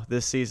now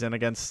this season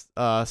against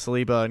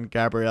Saliba and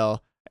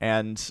Gabriel,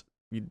 and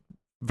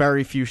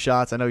very few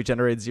shots. I know he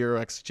generated 0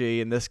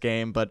 XG in this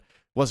game, but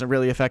wasn't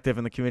really effective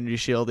in the Community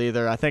Shield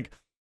either. I think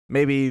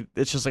maybe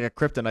it's just like a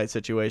kryptonite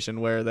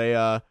situation where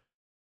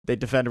they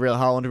defend Real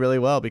Haaland really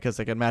well because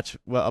they can match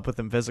well up with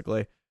him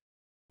physically,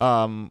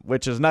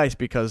 which is nice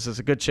because there's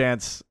a good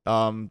chance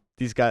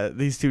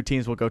these 2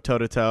 teams will go toe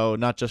to toe,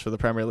 not just for the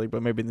Premier League,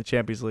 but maybe in the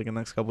Champions League in the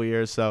next couple of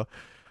years. So,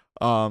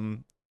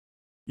 having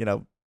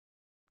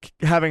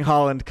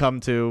Haaland come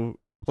to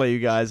play you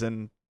guys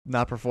and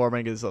not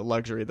performing is a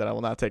luxury that I will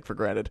not take for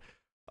granted.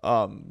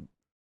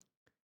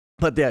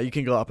 But yeah, you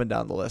can go up and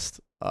down the list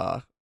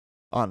on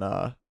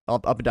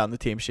up and down the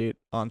team sheet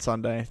on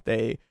Sunday.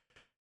 They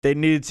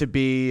needed to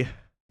be,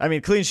 I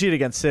mean, clean sheet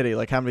against City.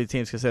 Like, how many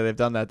teams can say they've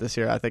done that this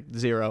year? I think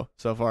 0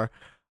 so far.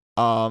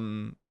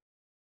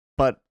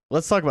 But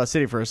let's talk about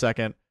City for a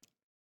second.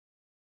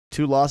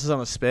 2 losses on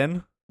a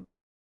spin.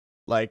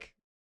 Like,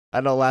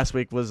 I know last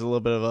week was a little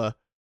bit of a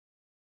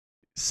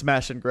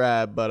smash and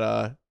grab,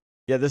 but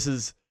yeah, they're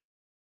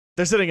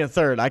sitting in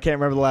 3rd. I can't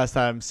remember the last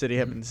time City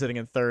had been sitting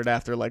in 3rd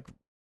after like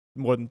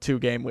more than 2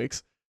 game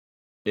weeks.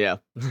 Yeah.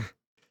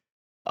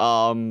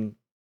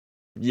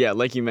 Yeah,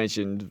 like you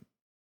mentioned,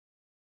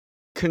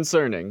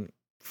 concerning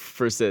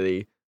for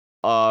City.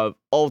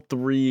 All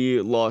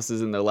 3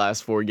 losses in their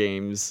last 4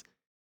 games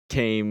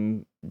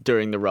came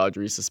during the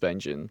Rodri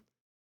suspension.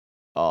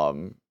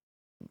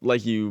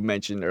 Like you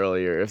mentioned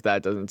earlier, if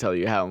that doesn't tell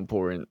you how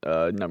important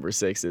number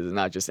 6 is, and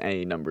not just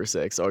any number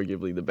 6,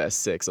 arguably the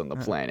best 6 on the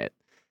planet,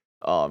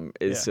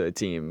 is to a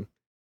team,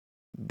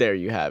 there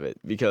you have it.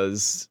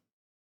 Because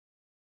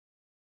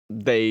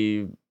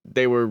they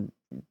were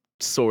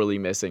sorely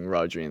missing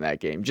Rodri in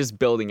that game. Just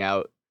building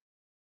out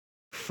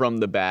from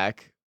the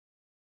back,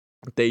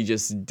 they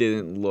just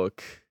didn't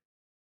look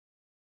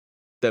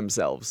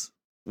themselves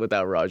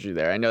without Rodri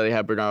there. I know they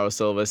had Bernardo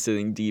Silva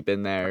sitting deep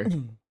in there.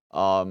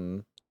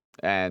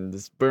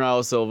 And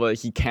Bernardo Silva,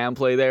 he can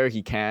play there.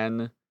 He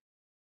can,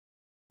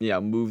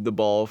 move the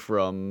ball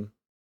from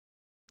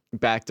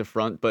back to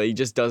front, but he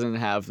just doesn't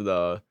have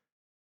the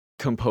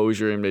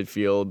composure in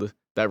midfield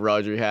that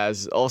Rodri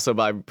has. Also,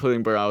 by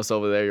putting Bernardo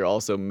Silva there, you're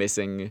also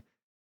missing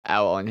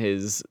out on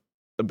his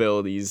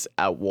abilities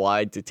out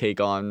wide to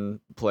take on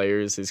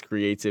players, his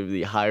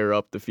creativity higher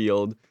up the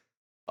field.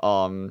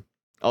 Also,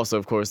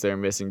 of course, they're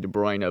missing De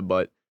Bruyne,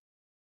 but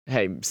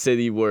hey,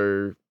 City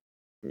were,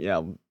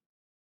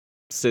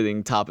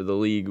 sitting top of the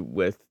league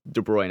with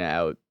De Bruyne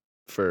out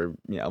for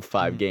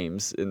 5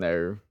 games in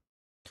their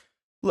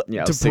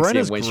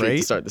 6-game win streak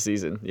to start the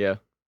season. Yeah,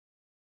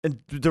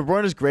 and De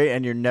Bruyne is great,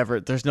 and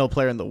there's no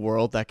player in the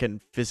world that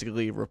can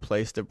physically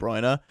replace De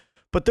Bruyne.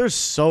 But there's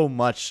so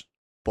much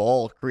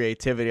ball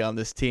creativity on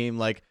this team.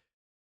 Like,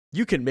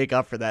 you can make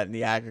up for that in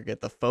the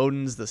aggregate. The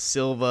Fodens, the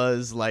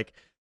Silvas, like,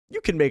 you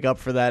can make up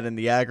for that in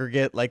the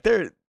aggregate. Like,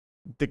 they're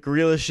the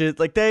Grealish shit.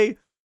 Like, they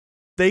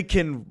they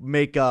can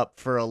make up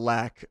for a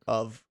lack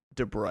of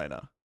De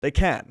Bruyne. They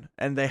can,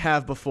 and they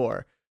have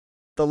before.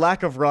 The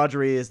lack of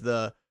Rodri is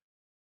the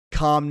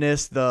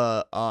calmness,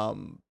 the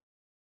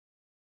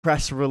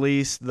press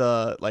release,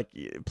 the like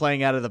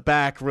playing out of the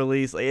back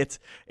release. Like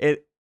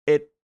it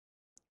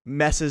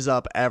messes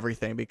up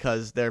everything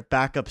because their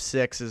backup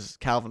six is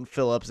Calvin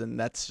Phillips, and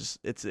that's just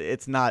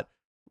it's not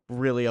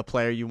really a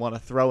player you want to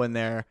throw in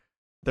there.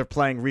 They're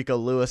playing Rico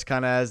Lewis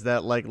kind of as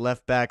that like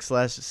left back /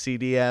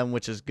 CDM,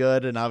 which is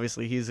good, and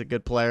obviously he's a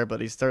good player, but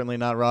he's certainly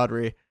not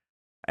Rodri.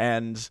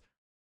 And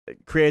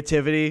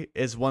creativity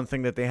is one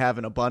thing that they have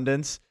in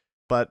abundance,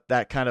 but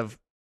that kind of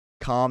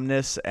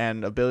calmness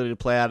and ability to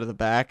play out of the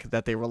back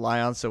that they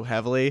rely on so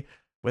heavily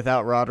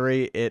without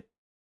Rodri,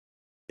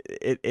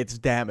 it's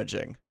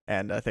damaging,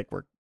 and I think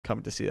we're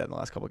coming to see that in the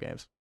last couple of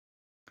games.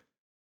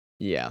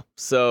 Yeah.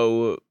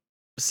 So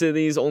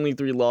City's only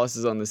 3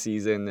 losses on the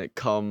season that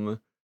come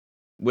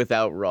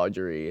without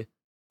Rodri.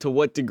 To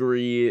what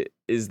degree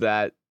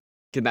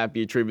can that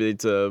be attributed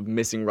to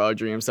missing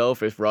Rodri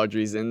himself? If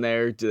Rodri's in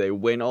there, do they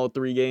win all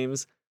 3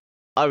 games?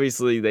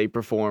 Obviously, they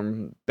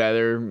perform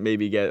better,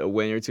 maybe get a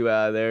win or 2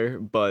 out of there,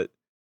 but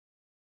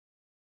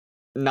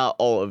not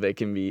all of it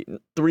can be.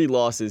 3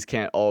 losses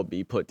can't all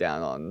be put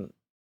down on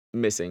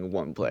missing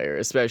one player,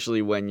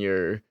 especially when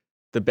you're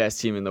the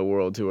best team in the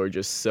world who are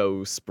just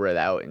so spread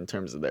out in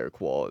terms of their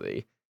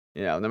quality.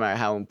 You know, no matter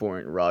how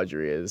important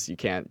Rodri is, you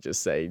can't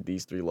just say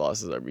these 3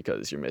 losses are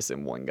because you're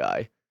missing one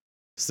guy.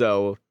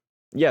 So,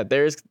 yeah,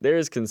 there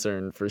is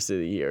concern for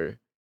City here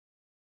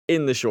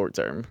in the short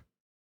term.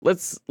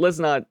 Let's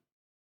not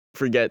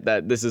forget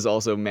that this is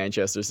also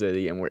Manchester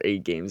City and we're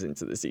 8 games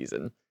into the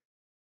season.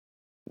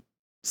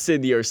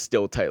 City are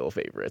still title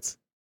favorites.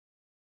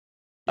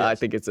 Yes. I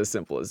think it's as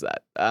simple as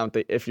that. I don't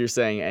think if you're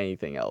saying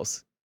anything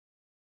else,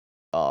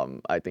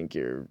 I think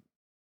you're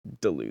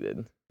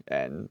deluded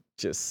and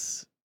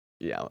just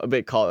a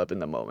bit caught up in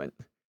the moment.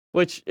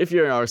 Which, if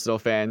you're an Arsenal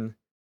fan,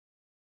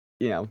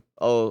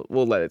 we'll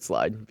let it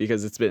slide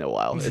because it's been a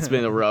while. It's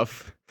been a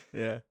rough,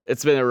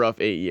 It's been a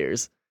rough 8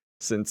 years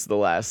since the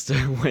last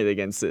win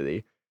against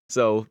City.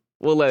 So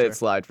we'll let it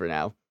slide for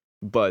now.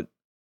 But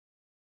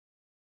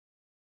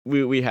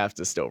we have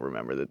to still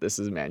remember that this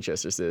is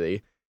Manchester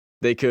City.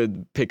 They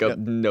could pick up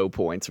no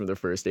points from their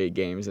first 8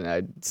 games, and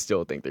I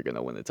still think they're going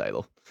to win the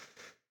title.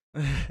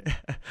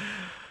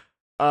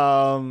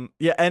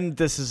 And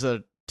this is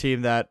a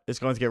team that is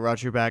going to get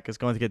Rodri back, is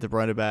going to get De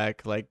Bruyne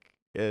back. Like,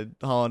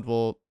 Holland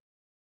will...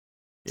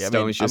 Yeah,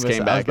 Stones just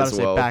came back as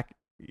well. I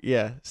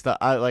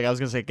was going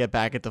to say get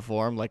back into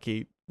form, like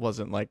he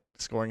wasn't, like,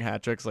 scoring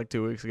hat tricks, like,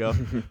 2 weeks ago.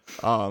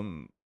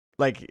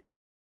 Like,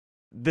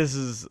 this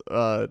is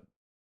a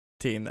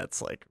team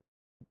that's, like,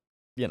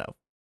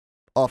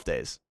 off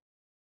days.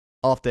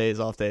 Off days.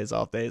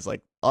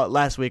 Like,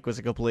 last week was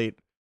a complete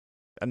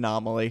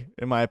anomaly,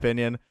 in my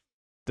opinion.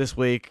 This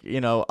week,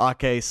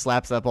 Ake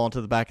slaps that ball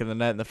into the back of the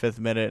net in the 5th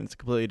minute, and it's a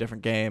completely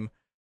different game.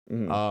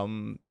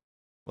 Mm-hmm.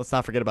 Let's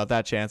not forget about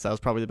that chance. That was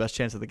probably the best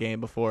chance of the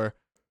game before,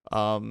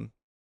 Ake's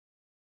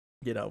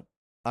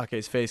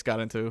face got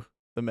into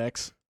the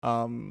mix.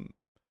 But,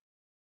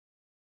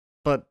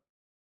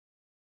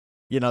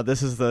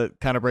 this is the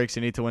kind of breaks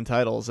you need to win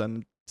titles,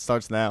 and it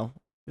starts now.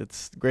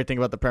 It's the great thing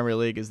about the Premier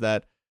League is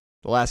that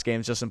the last game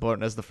is just as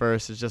important as the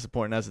first, is just as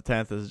important as the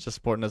 10th, is just as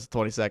important as the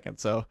 22nd.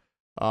 So,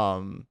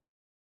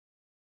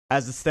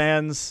 as it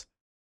stands,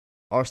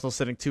 Arsenal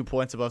sitting 2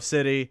 points above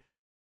City.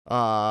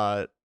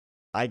 I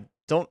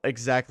don't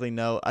exactly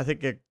know. I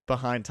think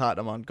behind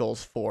Tottenham on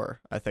goals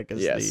 4, I think, is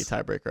the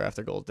tiebreaker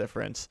after goal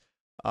difference.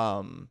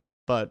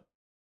 But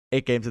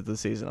 8 games into the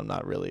season, I'm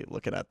not really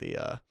looking at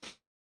the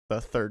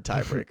third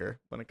tiebreaker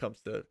when it comes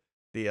to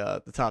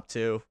the top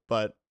 2.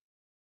 But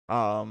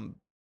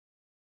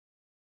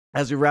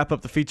as we wrap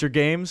up the feature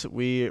games,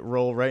 we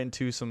roll right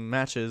into some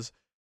matches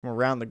from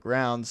around the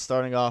ground,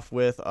 starting off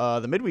with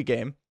the midweek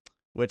game,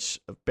 which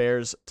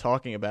bears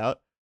talking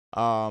about,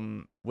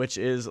 which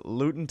is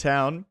Luton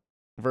Town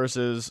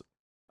versus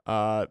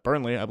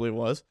Burnley, I believe it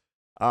was.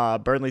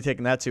 Burnley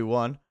taking that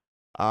 2-1.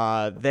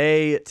 Was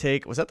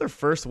that their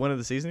first win of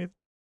the season?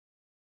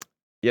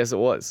 Yes, it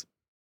was.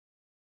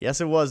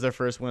 Yes, it was their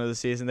first win of the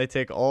season. They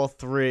take all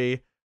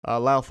 3.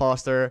 Lyle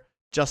Foster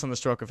just on the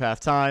stroke of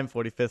halftime,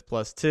 45th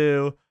plus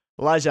 2.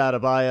 Elijah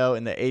Adebayo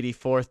in the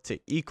 84th to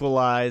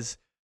equalize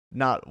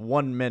not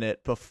 1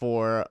 minute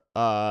before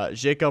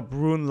Jacob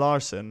Brun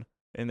Larsen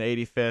in the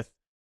 85th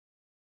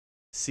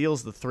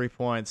seals the 3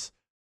 points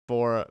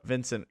for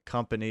Vincent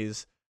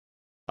Kompany's.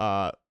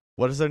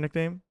 What is their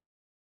nickname?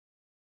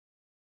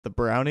 The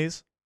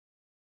Brownies?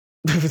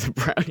 The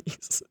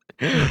Brownies?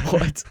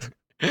 What?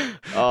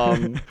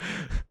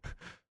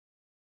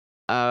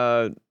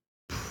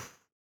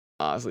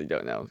 Honestly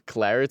don't know.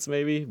 Clarets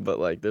maybe, but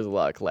like there's a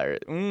lot of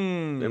claret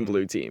in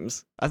blue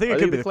teams. I think it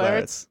could be the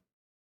Clarets.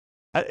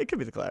 It could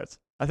be the Clarets.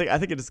 I think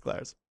it is the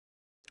Clarets.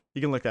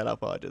 You can look that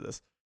up while I do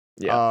this.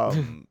 Yeah.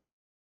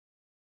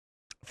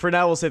 For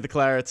now, we'll say the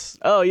Clarets.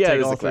 Oh yeah,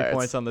 take all 3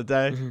 points on the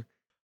day.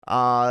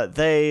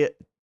 They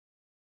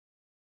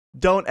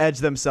don't edge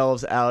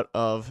themselves out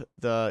of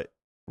the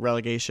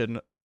relegation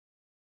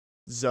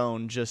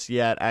zone just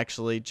yet.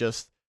 Actually,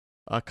 just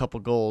a couple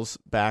goals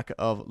back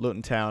of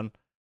Luton Town,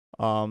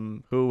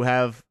 who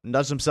have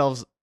nudged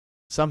themselves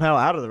somehow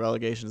out of the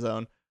relegation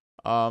zone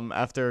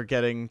after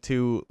getting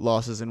 2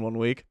 losses in 1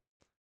 week.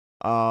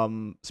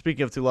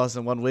 Speaking of 2 losses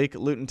in 1 week,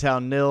 Luton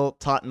Town 0,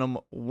 Tottenham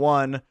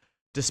 1.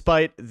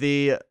 Despite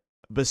the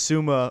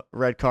Basuma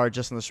red card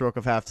just in the stroke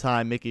of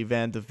halftime, Mickey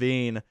Van de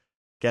Veen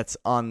gets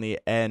on the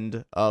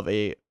end of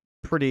a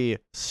pretty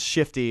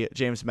shifty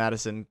James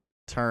Maddison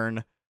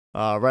turn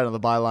right on the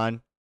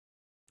byline.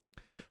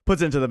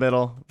 Puts it into the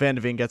middle. Van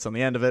de Veen gets on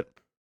the end of it.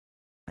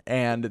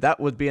 And that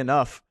would be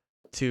enough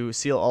to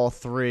seal all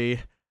 3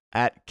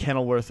 at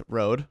Kenilworth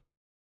Road.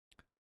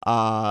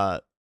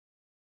 A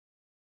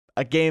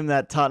game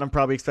that Tottenham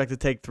probably expected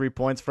to take 3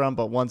 points from,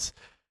 but once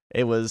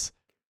it was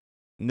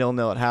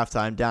 0-0 at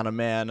halftime, down a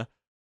man,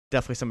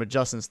 definitely some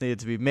adjustments needed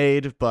to be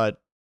made,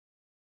 but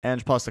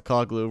Ange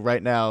Postecoglou,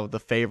 right now the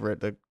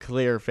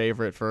clear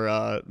favorite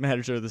for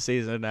manager of the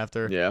season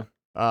after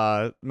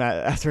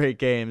 8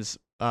 games,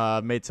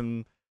 made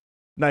some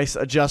nice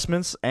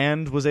adjustments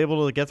and was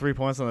able to get 3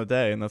 points on the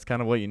day, and that's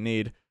kind of what you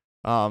need.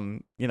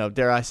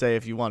 Dare I say,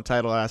 if you want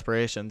title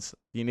aspirations,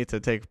 you need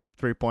to take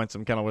 3 points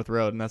from Kenilworth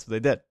Road, and that's what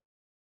they did.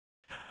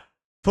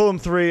 Fulham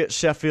 3,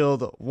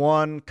 Sheffield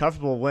 1.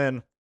 Comfortable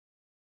win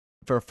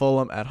for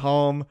Fulham at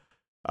home.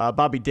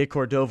 Bobby De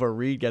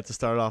Cordova-Reid gets to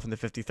start off in the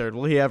 53rd.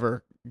 Will he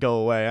ever go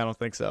away? I don't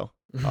think so.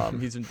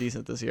 He's been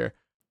decent this year.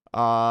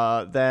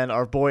 Then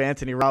our boy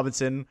Anthony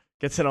Robinson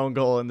gets an own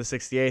goal in the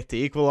 68th to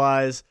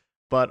equalize.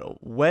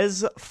 But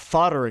Wes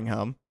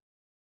Fotheringham,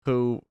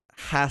 who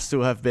has to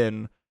have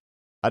been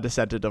a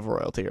descendant of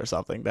royalty or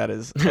something, that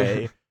is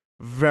a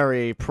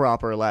very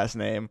proper last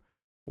name.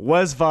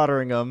 Wes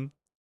Fotheringham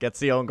gets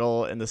the own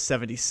goal in the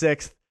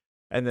 76th,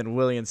 and then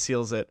Willian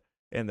seals it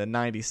in the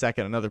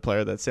 92nd, another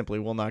player that simply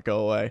will not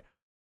go away.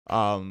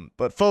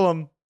 But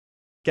Fulham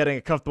getting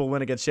a comfortable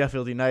win against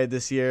Sheffield United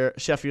this year.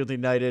 Sheffield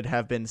United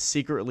have been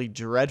secretly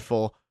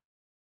dreadful.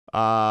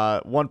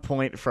 1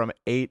 point from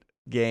 8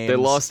 games. They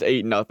lost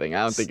 8-0.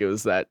 I don't think it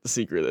was that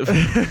secretive.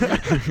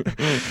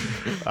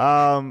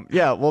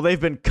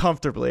 They've been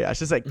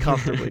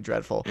comfortably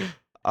dreadful.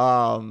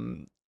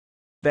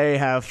 They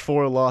have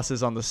 4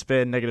 losses on the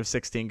spin,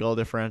 -16 goal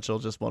differential,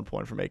 just 1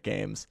 point from 8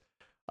 games.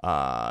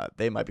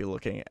 They might be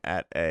looking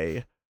at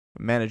a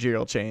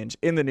managerial change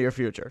in the near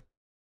future.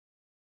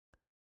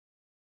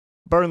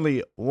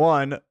 Burnley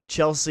 1,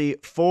 Chelsea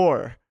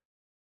 4.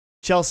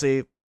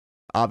 Chelsea,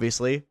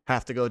 obviously,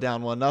 have to go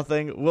down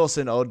 1-0.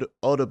 Wilson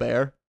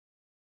Odebear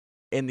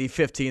in the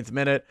 15th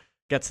minute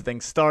gets the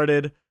thing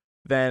started.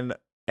 Then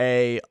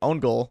a own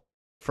goal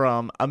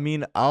from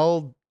Amin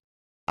Al-Dakil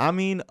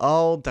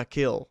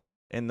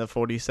in the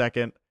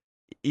 42nd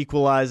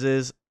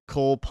equalizes.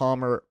 Cole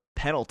Palmer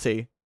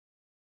penalty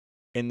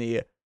in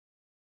the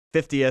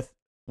 50th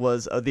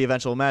was the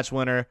eventual match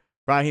winner.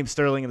 Raheem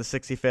Sterling in the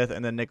 65th,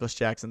 and then Nicholas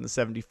Jackson in the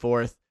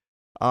 74th.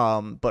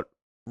 But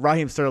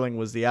Raheem Sterling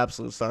was the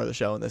absolute star of the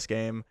show in this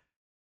game.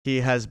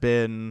 He has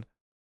been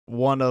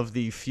one of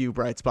the few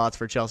bright spots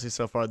for Chelsea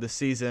so far this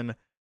season,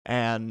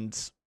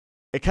 and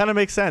it kind of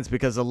makes sense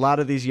because a lot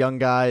of these young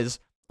guys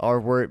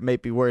may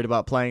be worried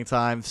about playing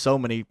time. So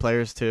many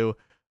players to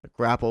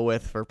grapple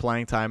with for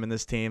playing time in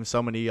this team.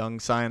 So many young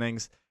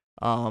signings.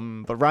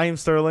 But Raheem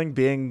Sterling,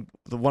 being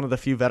one of the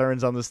few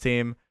veterans on this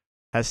team,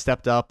 has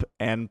stepped up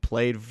and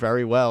played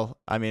very well.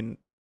 I mean,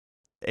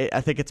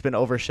 I think it's been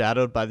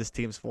overshadowed by this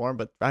team's form,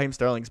 but Raheem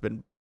Sterling's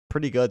been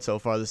pretty good so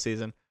far this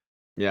season.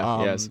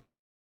 Yeah, yes.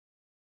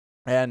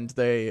 And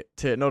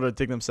in order to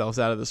dig themselves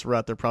out of this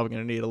rut, they're probably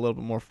going to need a little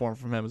bit more form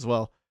from him as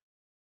well.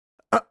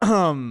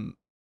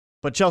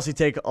 But Chelsea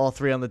take all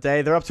 3 on the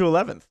day. They're up to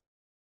 11th.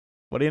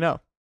 What do you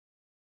know?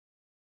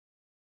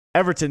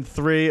 Everton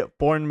 3,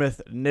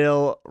 Bournemouth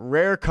 0.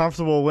 Rare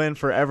comfortable win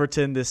for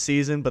Everton this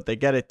season, but they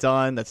get it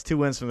done. That's 2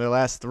 wins from their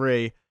last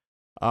 3.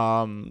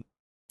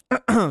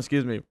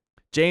 Excuse me.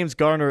 James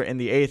Garner in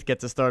the 8th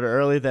gets a starter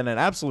early, then an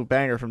absolute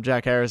banger from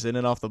Jack Harrison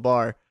in off the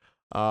bar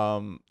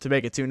to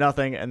make it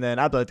 2-0, and then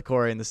Abdoulaye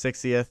Doucouré in the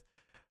 60th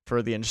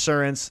for the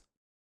insurance.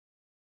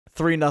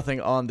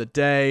 3-0 on the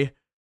day.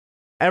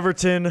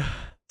 Everton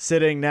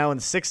sitting now in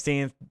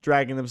 16th,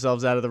 dragging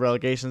themselves out of the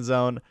relegation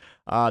zone.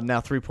 Now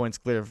 3 points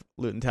clear of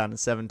Luton Town in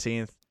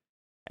 17th.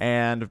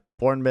 And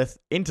Bournemouth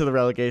into the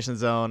relegation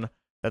zone.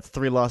 That's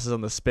 3 losses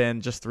on the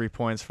spin, just 3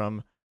 points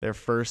from their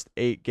first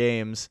 8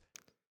 games.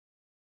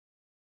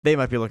 They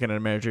might be looking at a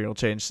managerial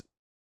change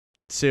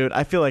soon.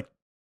 I feel like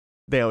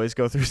they always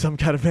go through some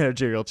kind of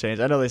managerial change.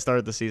 I know they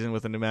started the season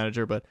with a new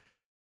manager, but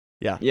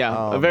yeah.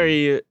 Yeah, a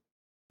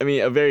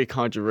very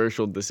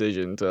controversial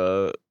decision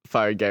to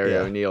fire Gary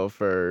O'Neill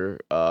for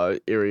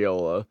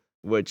Iriola,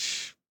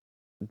 which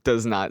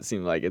does not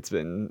seem like it's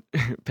been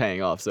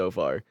paying off so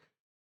far.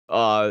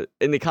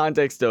 In the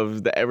context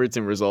of the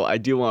Everton result, I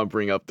do want to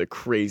bring up the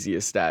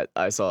craziest stat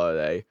I saw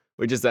today,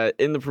 which is that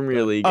in the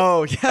Premier League...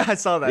 Oh, yeah, I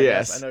saw that.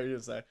 Yes, I know what you're going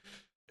to say.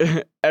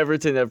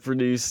 Everton have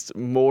produced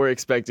more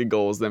expected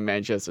goals than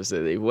Manchester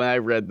City. When I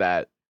read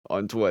that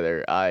on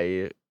Twitter,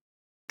 I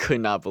could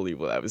not believe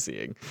what I was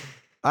seeing.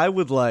 I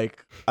would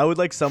like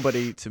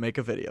somebody to make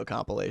a video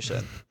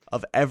compilation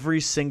of every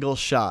single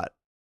shot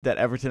that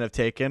Everton have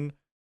taken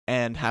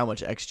and how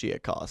much XG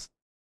it cost.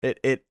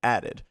 It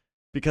added.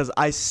 Because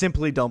I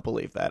simply don't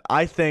believe that.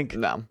 I think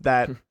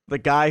that the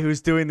guy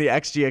who's doing the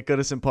XG at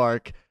Goodison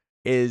Park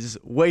is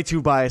way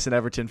too biased an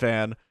Everton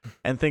fan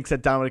and thinks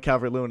that Dominic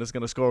Calvert-Lewin is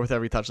going to score with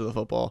every touch of the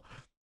football.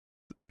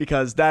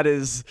 Because that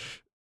is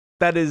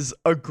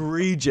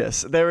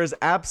egregious. There is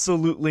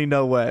absolutely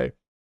no way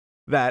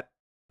that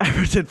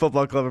Everton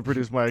Football Club have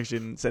produced more XG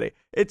than City.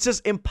 It's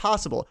just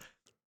impossible.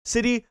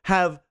 City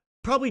have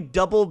probably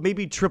double,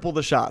 maybe triple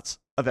the shots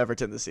of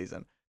Everton this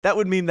season. That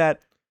would mean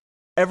that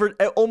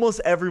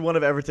almost every one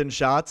of Everton's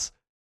shots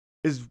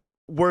is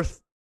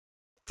worth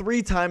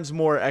 3 times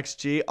more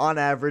XG on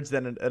average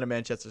than a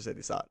Manchester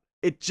City shot.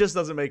 It just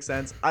doesn't make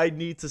sense. I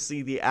need to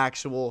see the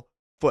actual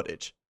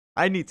footage.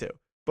 I need to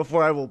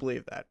before I will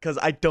believe that because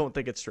I don't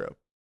think it's true.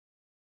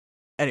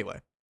 Anyway,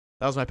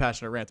 that was my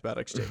passionate rant about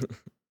XG.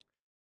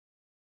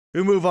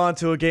 We move on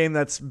to a game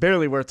that's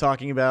barely worth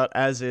talking about,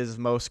 as is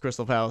most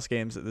Crystal Palace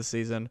games this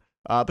season.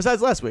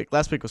 Besides last week.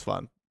 Last week was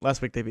fun.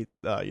 Last week they beat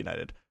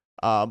United.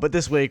 But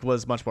this week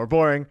was much more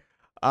boring.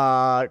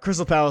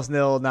 Crystal Palace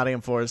 0,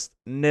 Nottingham Forest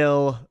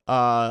 0.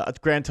 A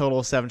grand total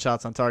of 7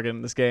 shots on target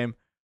in this game.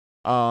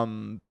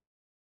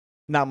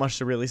 Not much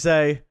to really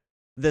say.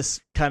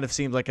 This kind of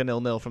seemed like a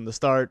 0-0 from the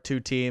start. 2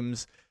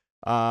 teams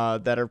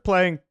that are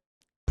playing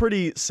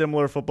pretty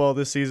similar football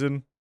this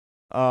season.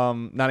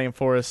 Nottingham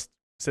Forest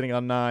sitting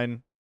on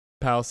 9,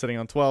 Palace sitting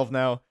on 12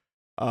 now.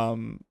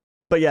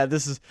 But yeah,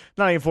 this is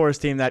Nottingham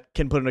Forest team that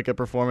can put in a good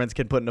performance,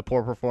 can put in a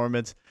poor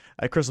performance.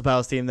 A Crystal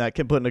Palace team that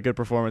can put in a good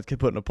performance, can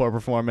put in a poor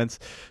performance.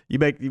 You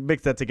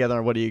mix that together,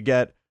 and what do you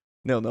get?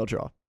 0-0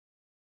 draw.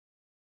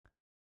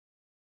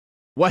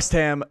 West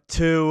Ham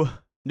 2,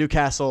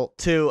 Newcastle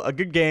 2. A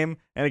good game,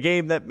 and a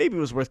game that maybe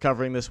was worth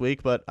covering this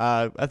week, but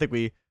I think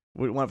we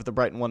went for the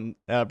Brighton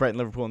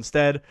Liverpool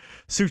instead.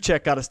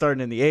 Souček got us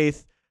started in the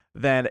 8th.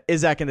 Then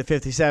Isak in the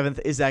 57th,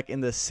 Isak in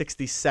the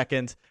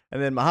 62nd,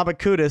 and then Mohamed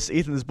Kudus,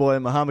 Ethan's boy,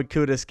 Mohamed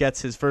Kudus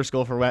gets his first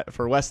goal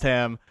for West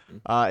Ham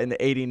in the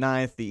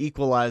 89th, the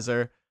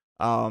equalizer.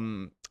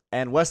 And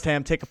West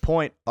Ham take a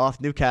point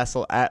off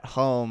Newcastle at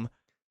home.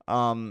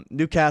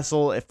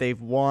 Newcastle, if they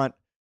want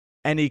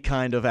any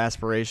kind of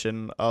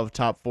aspiration of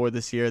top 4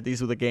 this year,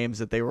 these were the games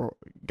that they were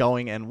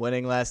going and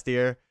winning last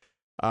year.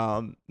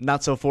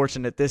 Not so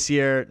fortunate this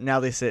year. Now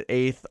they sit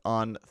 8th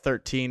on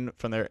 13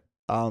 from their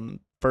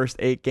first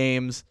 8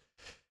 games,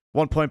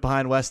 1 point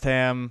behind West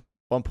Ham,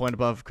 1 point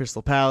above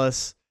Crystal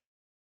Palace.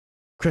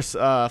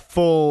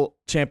 Full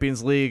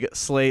Champions League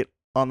slate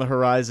on the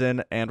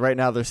horizon, and right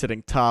now they're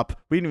sitting top.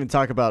 We didn't even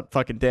talk about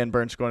fucking Dan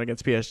Burn scoring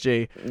against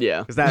PSG.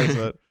 Yeah, because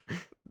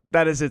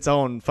that is its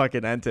own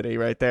fucking entity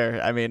right there.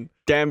 I mean,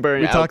 Dan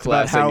Burn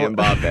outclassing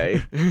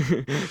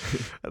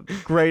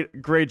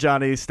Mbappe. great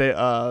Johnny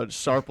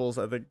Sharples,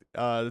 I think,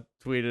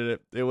 tweeted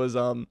it. It was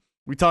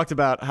we talked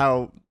about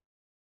how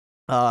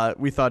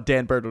we thought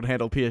Dan Burn would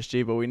handle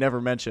PSG, but we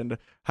never mentioned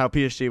how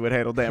PSG would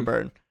handle Dan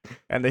Burn.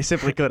 And they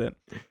simply couldn't.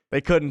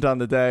 They couldn't on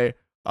the day.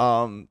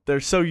 They're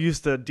so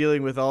used to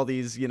dealing with all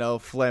these,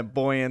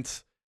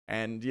 flamboyant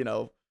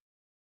and,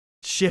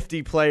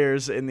 shifty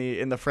players in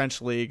the French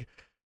league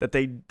that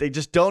they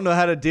just don't know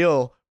how to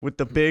deal with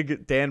the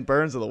big Dan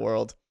Burns of the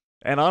world.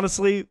 And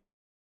honestly,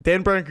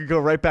 Dan Burn could go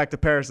right back to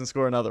Paris and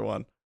score another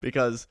one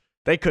because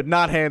they could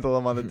not handle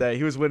him on the day.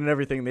 He was winning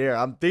everything in the air.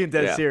 I'm being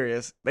dead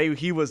serious.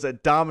 He was a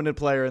dominant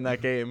player in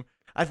that game.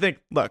 I think,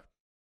 look,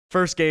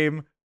 first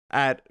Champions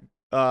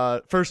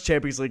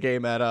League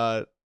game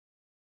at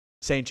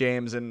St.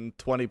 James in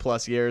 20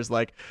 plus years.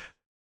 Like,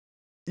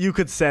 you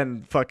could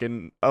send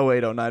fucking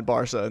 08-09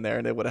 Barca in there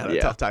and they would have had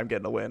a tough time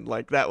getting a win.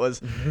 Like, that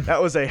was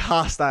a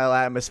hostile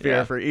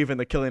atmosphere for even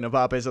the Kylian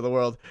Mbappes of the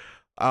world.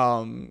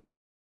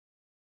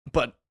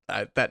 But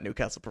that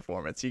Newcastle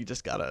performance, you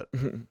just gotta.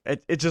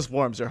 It just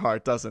warms your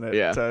heart, doesn't it?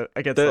 Yeah.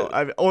 Against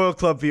Oil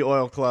Club v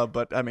Oil Club,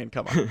 but I mean,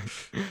 come on.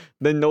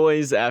 The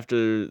noise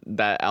after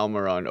that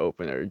Almiron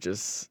opener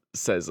just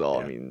says all.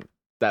 Yeah. I mean,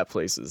 that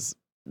place is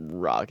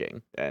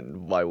rocking,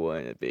 and why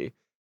wouldn't it be?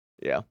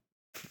 Yeah,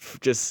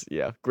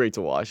 great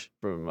to watch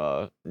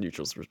from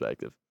neutral's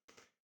perspective.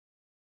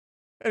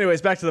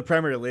 Anyways, back to the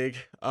Premier League.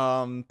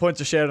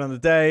 Points are shared on the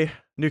day.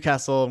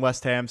 Newcastle and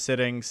West Ham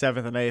sitting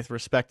 7th and 8th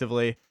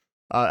respectively.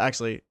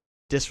 Actually,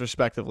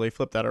 disrespectively,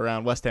 flip that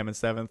around. West Ham in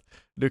 7th,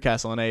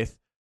 Newcastle in 8th.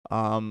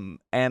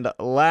 And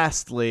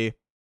lastly,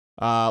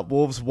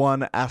 Wolves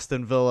 1,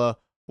 Aston Villa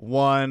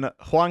 1.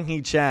 Hwang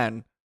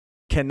Hee-chan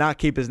cannot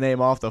keep his name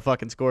off the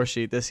fucking score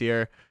sheet this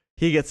year.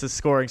 He gets his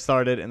scoring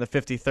started in the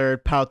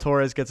 53rd. Pau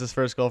Torres gets his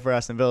first goal for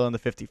Aston Villa in the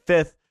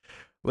 55th.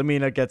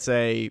 Lamina gets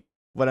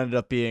what ended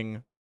up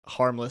being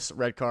harmless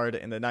red card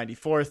in the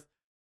 94th.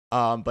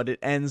 But it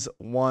ends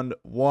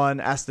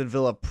 1-1. Aston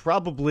Villa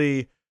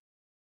probably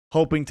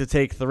hoping to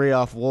take 3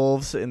 off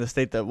Wolves in the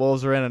state that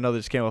Wolves are in. I know they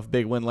just came off a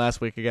big win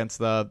last week against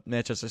the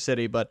Manchester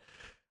City, but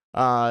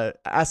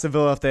Aston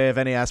Villa, if they have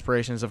any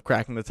aspirations of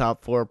cracking the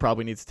top four,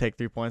 probably needs to take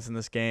 3 points in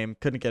this game.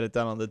 Couldn't get it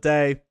done on the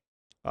day.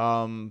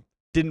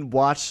 Didn't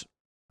watch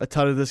a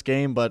ton of this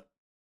game, but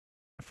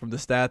from the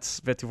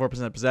stats,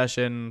 54%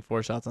 possession,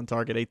 4 shots on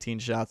target, 18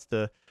 shots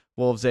to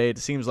Wolves 8.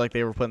 It seems like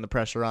they were putting the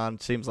pressure on.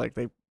 Seems like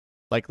they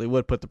likely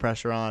would put the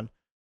pressure on,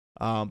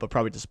 but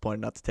probably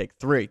disappointed not to take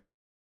 3.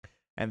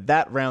 And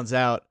that rounds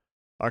out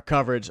our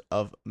coverage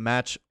of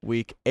match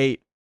week 8.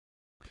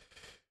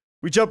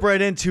 We jump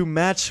right into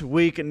match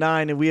week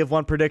 9, and we have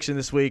one prediction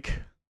this week.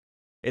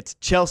 It's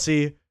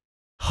Chelsea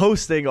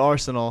hosting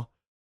Arsenal.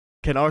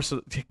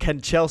 Can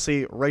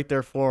Chelsea right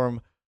their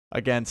form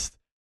against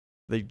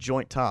the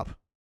joint top?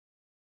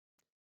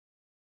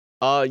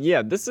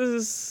 Yeah, this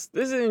is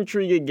an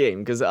intriguing game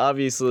because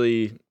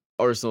obviously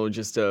Arsenal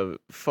just a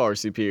far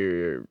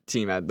superior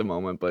team at the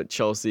moment, but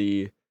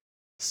Chelsea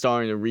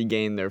starting to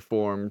regain their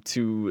form,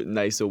 2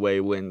 nice away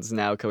wins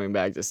now coming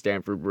back to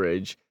Stamford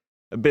Bridge.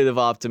 A bit of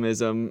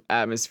optimism.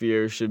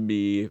 Atmosphere should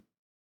be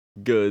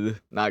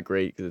good, not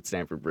great because it's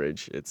Stamford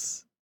Bridge.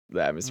 It's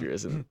the atmosphere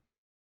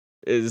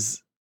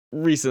is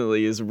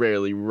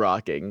rarely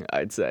rocking,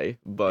 I'd say.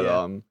 But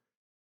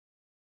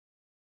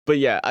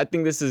yeah, I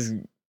think this is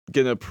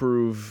gonna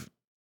prove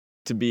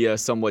to be a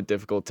somewhat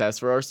difficult test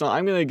for Arsenal.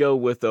 I'm gonna go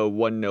with a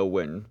 1-0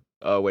 win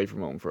away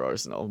from home for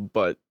Arsenal,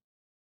 but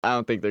I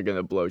don't think they're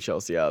gonna blow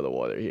Chelsea out of the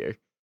water here.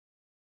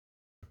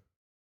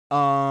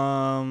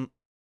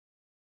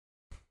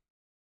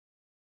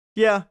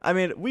 Yeah, I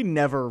mean, we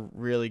never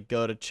really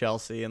go to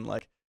Chelsea and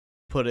like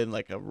put in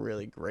like a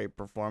really great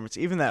performance.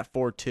 Even that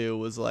 4-2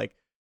 was like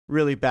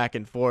really back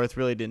and forth,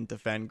 really didn't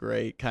defend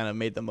great, kind of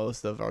made the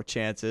most of our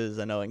chances.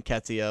 I know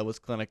Nketiah was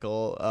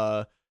clinical,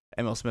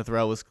 Emil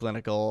Smith-Rowe was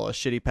clinical, a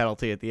shitty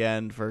penalty at the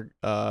end for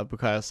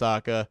Bukayo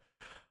Saka.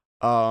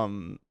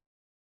 But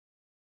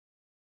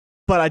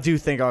I do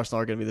think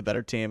Arsenal are going to be the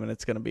better team, and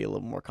it's going to be a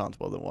little more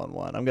comfortable than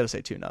 1-1. I'm going to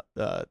say 2-0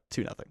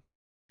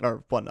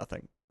 or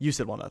 1-0. You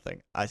said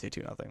 1-0. I say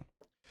 2-0.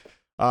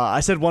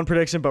 I said one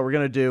prediction, but we're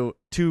going to do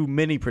 2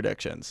 mini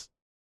predictions.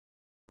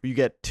 You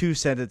get 2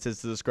 sentences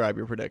to describe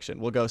your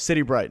prediction. We'll go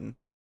City Brighton.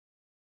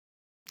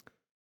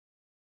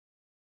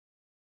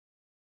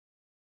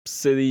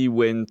 City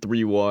win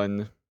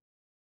 3-1.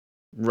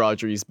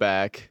 Rodri's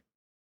back.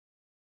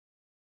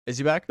 Is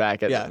he back?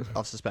 Back at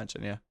off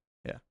suspension. Yeah.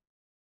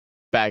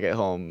 Back at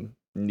home,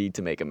 need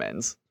to make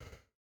amends.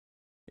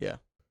 Yeah.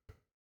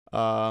 Should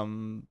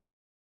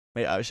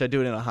I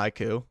do it in a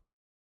haiku?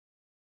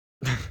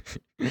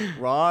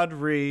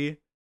 Rodri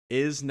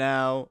is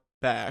now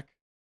back.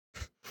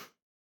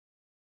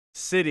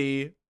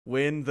 City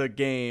win the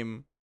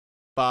game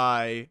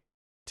by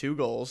 2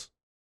 goals.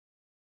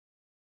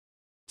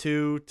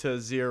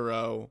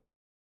 2-0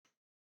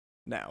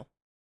 now.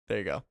 There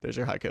you go. There's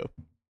your haiku.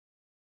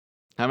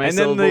 How many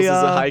syllables is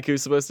a haiku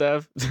supposed to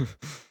have?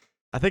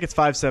 I think it's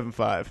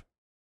 575.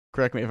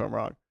 Correct me if I'm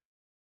wrong.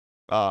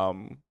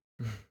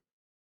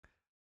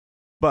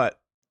 But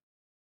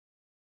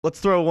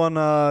let's throw one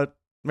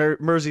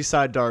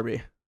Merseyside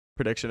derby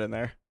prediction in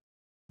there.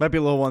 Might be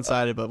a little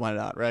one-sided, but why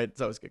not, right?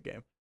 It's always a good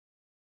game.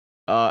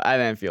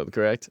 At Anfield,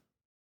 correct?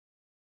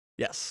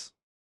 Yes.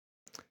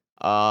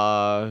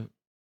 2-1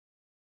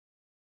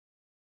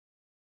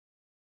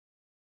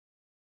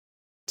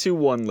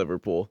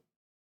 Liverpool.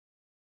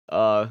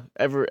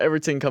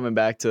 Everton coming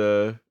back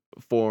to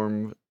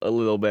form a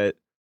little bit.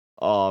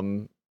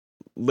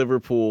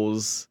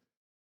 Liverpool's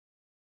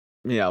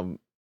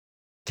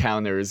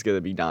counter is going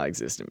to be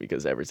non-existent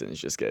because Everton is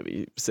just going to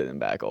be sitting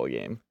back all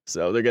game.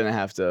 So they're going to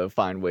have to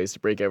find ways to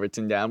break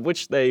Everton down,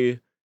 which they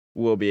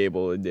will be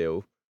able to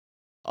do.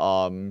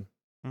 But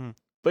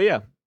yeah,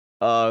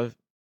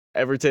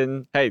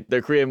 Everton, hey,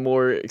 they're creating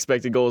more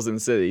expected goals than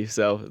City,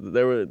 so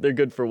they're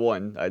good for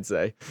 1, I'd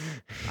say.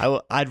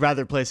 I'd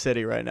rather play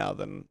City right now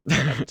than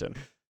Everton.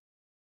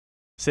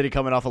 City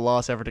coming off a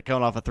loss, Everton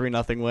coming off a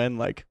 3-0 win.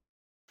 Like,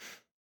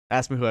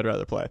 ask me who I'd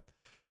rather play.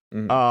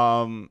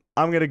 I'm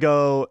gonna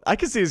go. I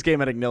could see this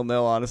game ending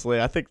 0-0.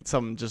 Honestly, I think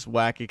something just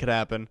wacky could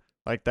happen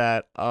like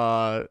that.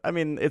 I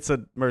mean, it's a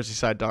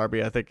Merseyside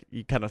derby. I think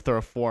you kind of throw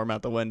a form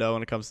out the window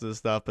when it comes to this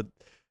stuff. But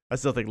I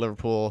still think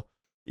Liverpool,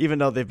 even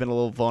though they've been a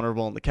little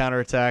vulnerable in the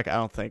counterattack, I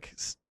don't think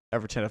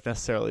Everton have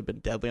necessarily been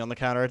deadly on the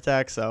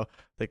counterattack. So I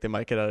think they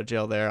might get out of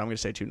jail there. I'm gonna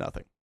say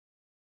 2-0.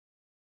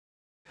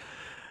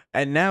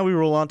 And now we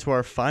roll on to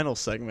our final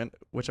segment,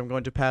 which I'm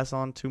going to pass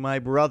on to my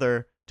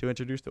brother to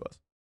introduce to us.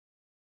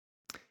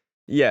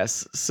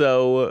 Yes,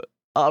 so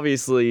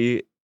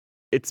obviously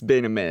it's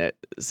been a minute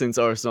since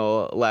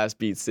Arsenal last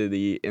beat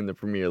City in the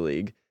Premier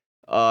League.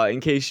 In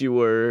case you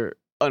were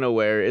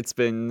unaware, it's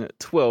been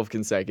 12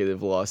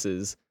 consecutive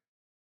losses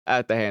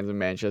at the hands of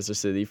Manchester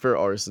City for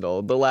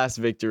Arsenal. The last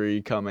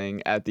victory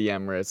coming at the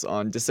Emirates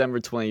on December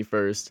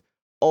 21st,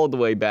 all the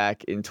way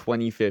back in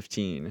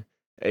 2015,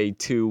 a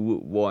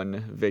 2-1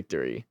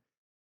 victory.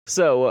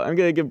 So I'm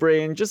going to give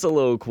Brian just a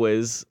little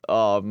quiz.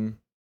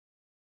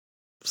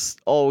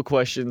 All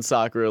questions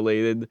soccer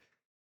related,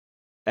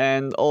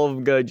 and all of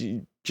them going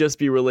to just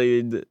be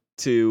related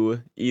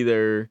to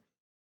either,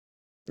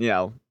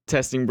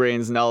 testing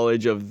Brain's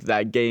knowledge of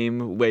that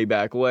game way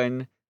back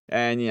when,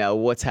 and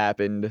what's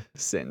happened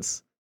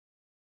since.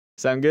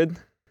 Sound good?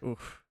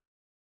 Oof.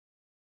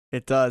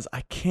 It does.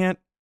 I can't.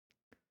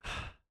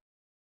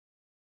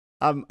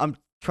 I'm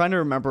trying to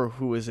remember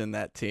who was in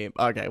that team.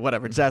 Okay,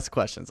 whatever. Just ask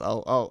questions.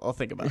 I'll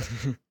think about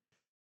it.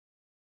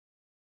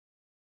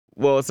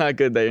 Well, it's not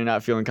good that you're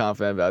not feeling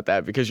confident about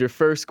that, because your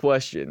first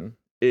question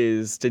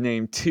is to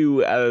name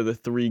 2 out of the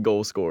 3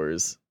 goal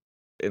scorers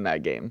in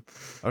that game.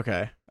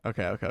 Okay.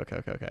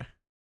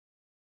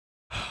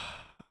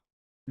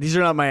 These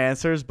are not my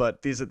answers,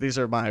 but these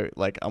are my,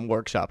 like, I'm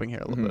workshopping here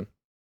a little bit.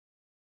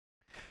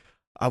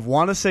 I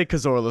want to say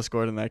Cazorla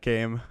scored in that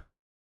game.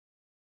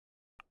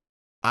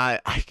 I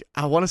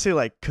want to say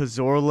like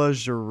Cazorla,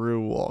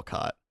 Giroud,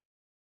 Walcott,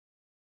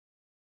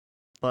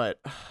 but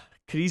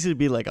could easily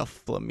be like a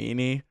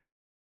Flamini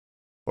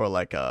or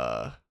like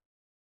a.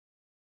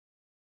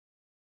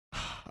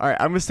 All right,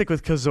 I'm gonna stick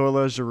with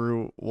Cazorla,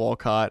 Giroud,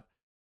 Walcott,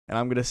 and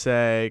I'm gonna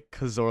say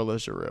Cazorla,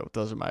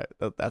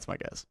 Giroud. That's my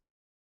guess.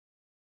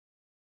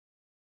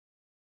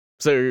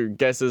 So your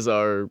guesses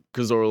are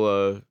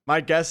Cazorla.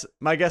 My guess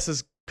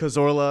is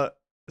Cazorla,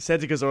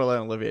 Santi Cazorla,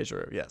 and Olivier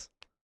Giroud. Yes.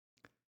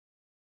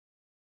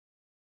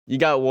 You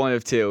got one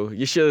of 2.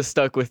 You should have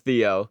stuck with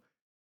Theo.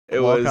 It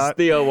was Walcott?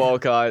 Theo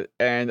Walcott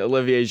and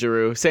Olivier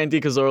Giroud. Santi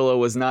Cazorla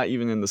was not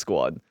even in the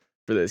squad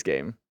for this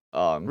game.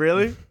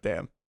 Really?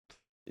 Damn.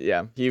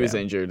 Yeah, he was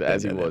Damn. injured,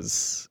 as he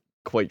was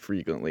quite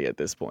frequently at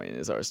this point in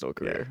his Arsenal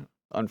career,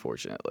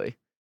 unfortunately.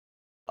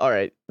 All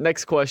right,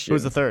 next question. Who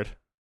was the third?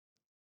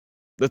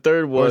 The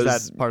third was. Or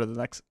is that part of the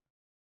next?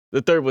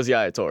 The third was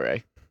Yaya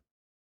Toure.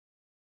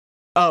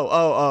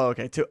 Oh,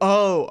 okay.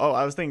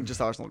 I was thinking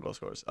just Arsenal goal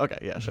scorers. Okay,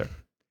 yeah, sure.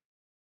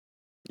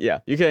 Yeah,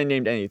 you could have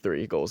named any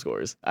 3 goal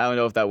scorers. I don't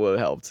know if that would have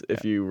helped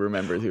if you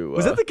remembered who.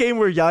 Was that the game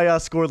where Yaya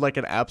scored like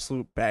an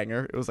absolute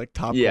banger? It was like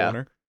top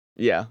corner.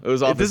 Yeah, it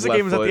was off This his is the left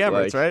game was at foot, the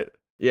Emirates, right?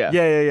 Yeah.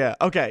 Yeah.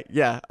 Okay.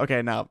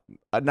 Now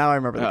I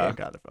remember the game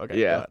kind of. Okay.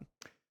 Yeah. Go ahead.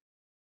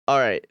 All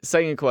right.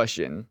 Second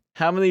question: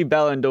 how many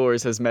Ballon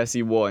d'Ors has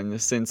Messi won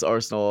since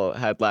Arsenal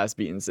had last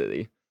beaten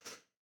City?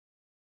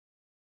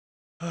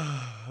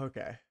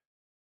 Okay.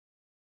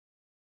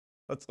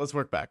 Let's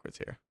work backwards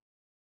here.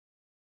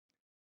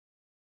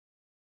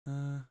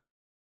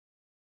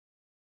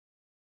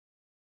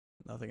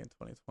 Nothing in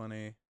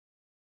 2020.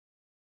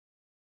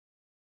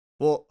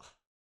 Well,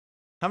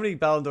 how many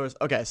Ballon d'Ors?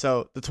 Okay,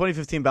 so the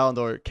 2015 Ballon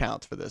d'Or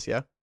counts for this,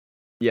 yeah?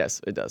 Yes,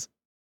 it does.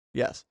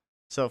 Yes.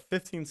 So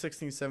 15,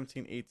 16,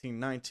 17, 18,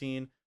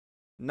 19.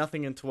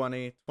 Nothing in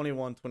 20,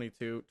 21,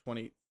 22,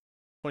 20,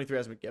 23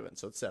 hasn't been given,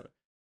 so it's 7.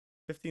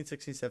 15,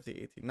 16, 17,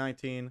 18,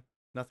 19.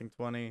 Nothing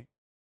 20,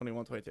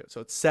 21, 22.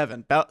 So it's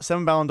 7.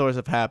 7 Ballon d'Ors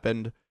have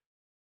happened.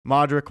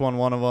 Modric won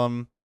one of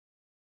them.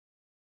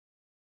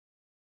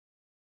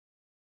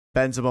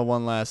 Benzema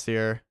won last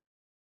year.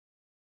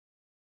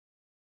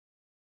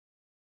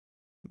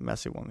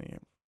 Messi won the year.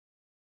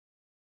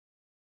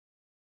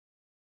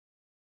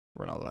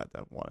 Ronaldo had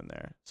that one in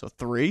there. So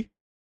 3?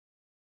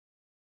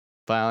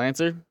 Final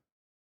answer?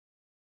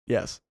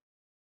 Yes.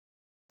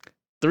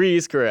 3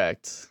 is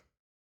correct.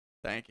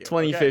 Thank you.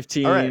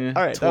 2015, Okay.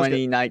 All right.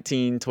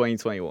 2019,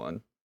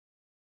 2021.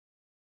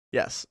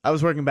 Yes. I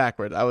was working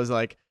backward. I was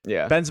like,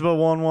 Yeah. Benzema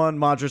won one,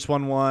 Modric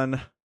won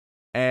one,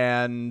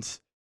 and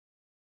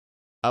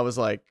I was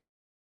like,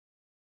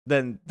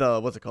 then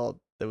what's it called?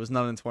 There was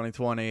none in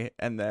 2020,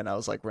 and then I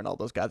was like,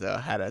 Ronaldo's had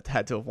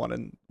to have one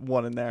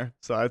in there,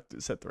 so I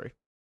said 3.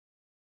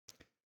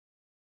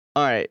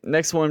 All right,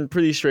 next one,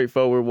 pretty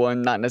straightforward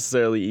one, not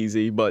necessarily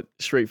easy, but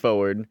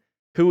straightforward.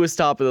 Who was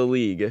top of the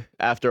league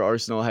after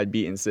Arsenal had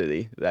beaten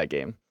City that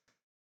game?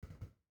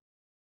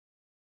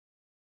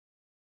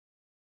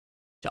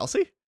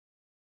 Chelsea?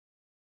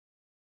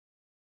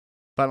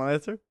 Final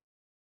answer?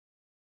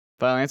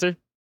 Final answer?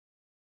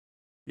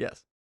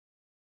 Yes.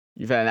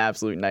 You've had an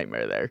absolute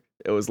nightmare there.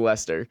 It was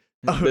Leicester.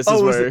 That was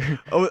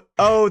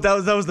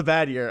the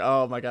bad year.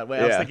 Oh my god. Wait,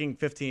 I was thinking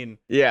 15.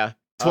 Yeah.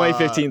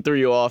 2015 threw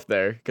you off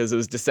there because it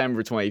was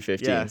December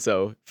 2015. Yeah.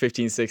 So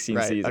 15-16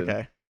 right, season.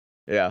 Okay.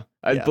 Yeah.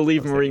 I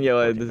believe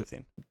Mourinho had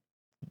 15.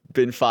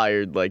 been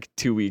fired like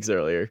 2 weeks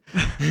earlier.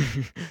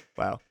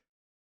 Wow.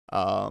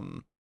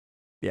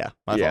 Yeah.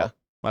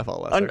 My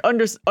fault. Leicester.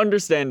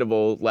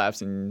 Understandable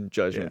lapse in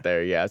judgment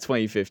there. Yeah.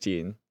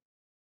 2015.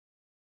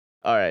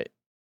 All right.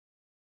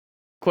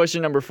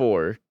 Question number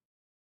 4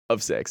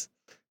 of 6.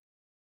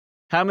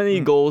 How many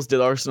goals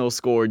did Arsenal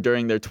score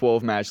during their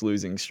 12-match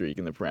losing streak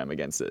in the Prem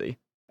against City?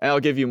 And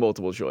I'll give you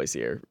multiple choice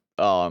here.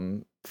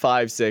 5,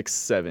 6,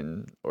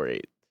 7, or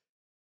 8.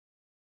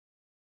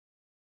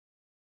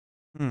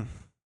 In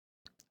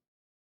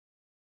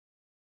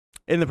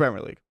the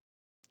Premier League.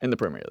 In the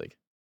Premier League.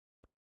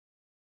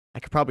 I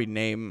could probably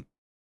name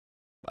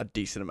a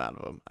decent amount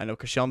of them. I know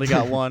Koscielny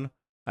got one.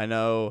 I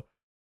know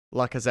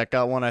Lacazette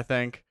got one, I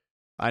think.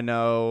 I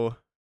know...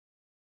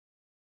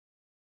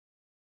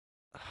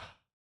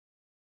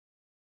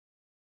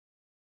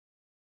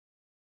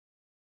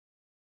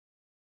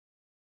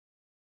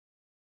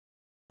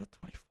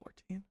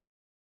 2014?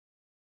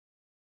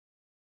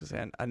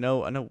 saying, I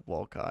know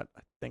Walcott,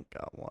 I think,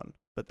 got one,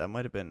 but that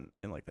might have been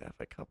in like the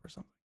FA Cup or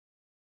something.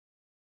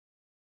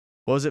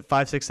 What was it?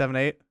 5, 6, 7,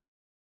 8?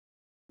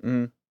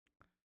 Mm-hmm.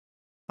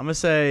 I'm gonna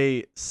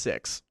say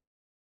 6.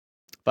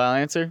 Final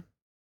answer?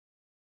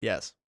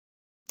 Yes.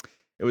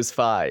 It was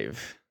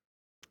 5.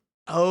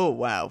 Oh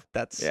wow,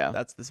 that's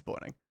Yeah.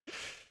 disappointing.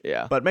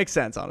 Yeah. But makes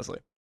sense, honestly.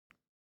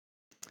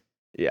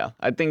 Yeah.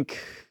 I think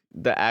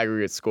the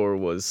aggregate score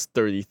was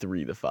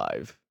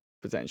 33-5,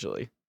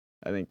 potentially.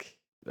 I think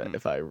that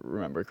if I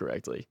remember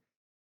correctly.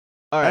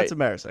 All That's right.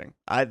 embarrassing.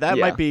 That Yeah.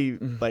 might be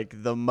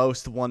like the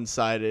most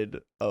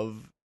one-sided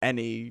of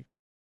any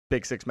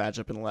Big Six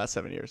matchup in the last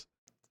 7 years.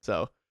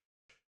 So,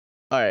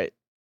 All right.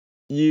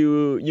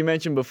 You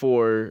mentioned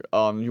before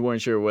you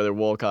weren't sure whether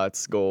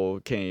Walcott's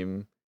goal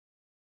came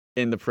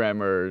in the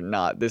Prem or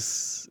not.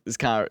 This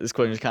question is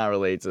kind of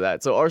related to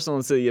that. So Arsenal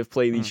and City have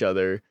played each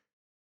other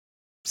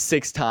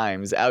 6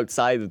 times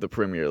outside of the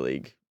Premier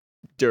League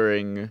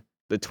during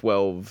the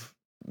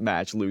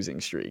 12-match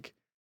losing streak.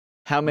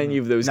 How many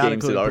of those Not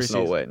games did including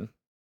Arsenal preseason. win?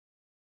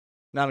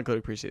 Not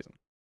including preseason.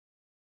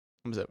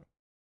 I'm assuming.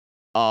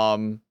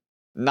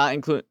 Not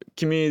include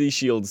Community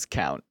Shields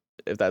count,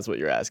 if that's what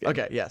you're asking.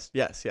 Okay, yes.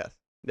 Yeah,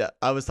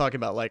 I was talking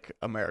about like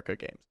America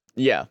games.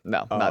 Yeah,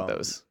 no, not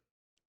those.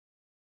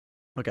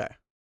 Okay.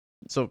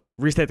 So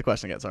restate the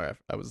question again. Sorry,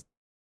 I was.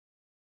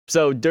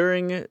 So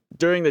during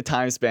the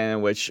time span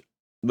in which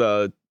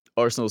the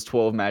Arsenal's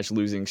 12-match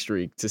losing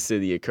streak to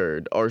City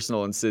occurred,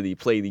 Arsenal and City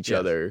played each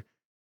other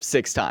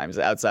 6 times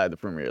outside the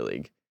Premier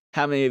League.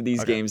 How many of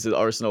these games did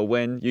Arsenal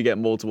win? You get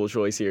multiple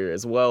choice here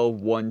as well: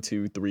 1,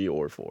 2, 3,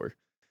 or 4.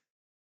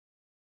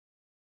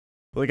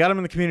 Well, they got him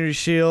in the Community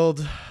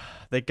Shield.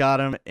 They got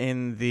him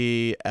in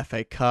the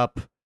FA Cup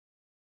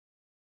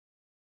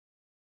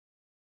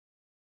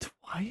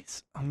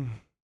twice.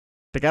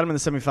 They got him in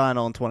the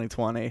semifinal in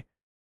 2020.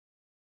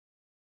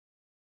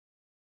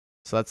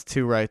 So that's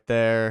 2 right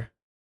there.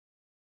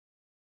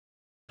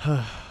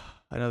 I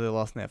know they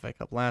lost in the FA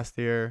Cup last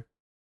year.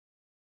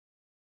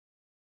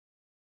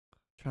 I'm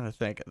trying to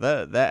think.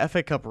 The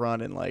FA Cup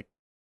run in like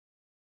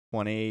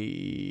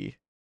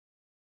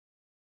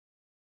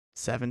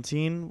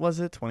 2017,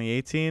 was it?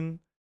 2018?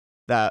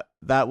 That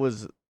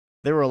was,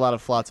 there were a lot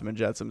of Flotsam and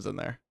Jetsams in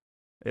there.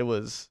 It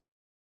was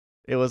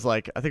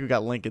like, I think we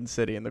got Lincoln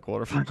City in the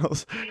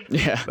quarterfinals.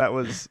 Yeah. That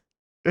was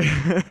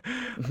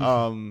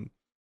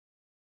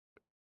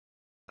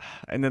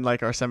and then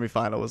like our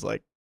semifinal was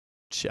like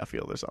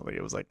Sheffield or something.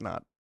 It was like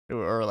not,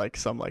 or like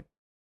some like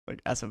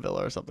Aston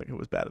Villa or something who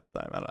was bad at the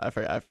time. I don't know.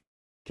 I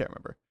can't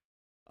remember.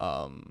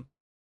 I'm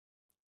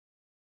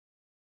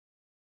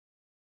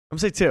gonna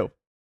say 2.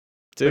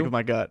 2? Think of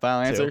my gut.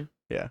 Final 2. answer?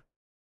 Yeah.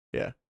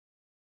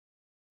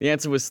 The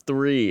answer was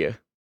 3. They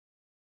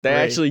 3.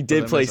 actually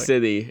did play missing?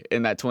 City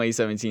in that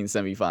 2017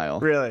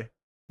 semifinal. Really?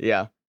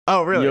 Yeah.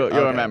 Oh, really? You'll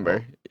Okay,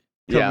 remember.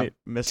 well, Yeah.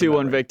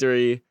 2-1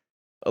 victory.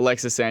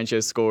 Alexis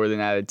Sanchez scored in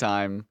added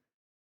time.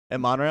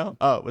 And Monreal?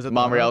 Oh, was it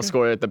Monreal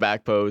scored at the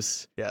back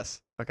post. Yes.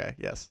 Okay,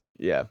 yes.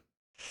 Yeah.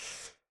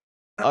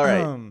 All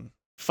right.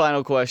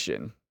 Final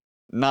question.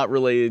 Not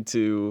related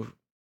to...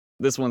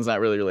 This one's not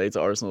really related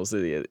to Arsenal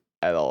City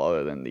at all,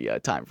 other than the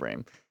time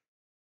frame.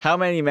 How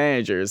many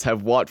managers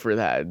have Watford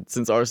had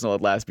since Arsenal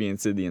had last been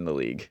City in the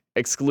league,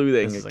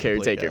 excluding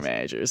caretaker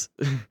managers?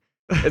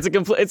 It's a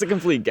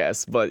complete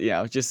guess, but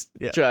just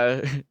try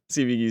to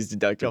see if you can use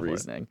deductive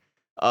reasoning.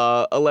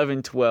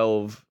 11,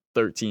 12,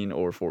 13,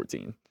 or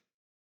 14.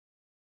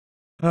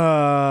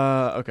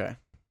 Okay.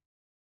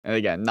 And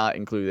again, not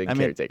including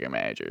caretaker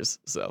managers.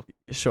 So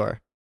sure.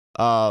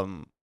 I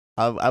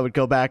would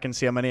go back and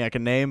see how many I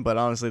can name, but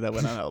honestly, that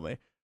would not help me.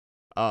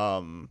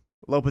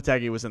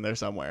 Lopetegui was in there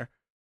somewhere.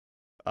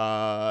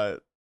 I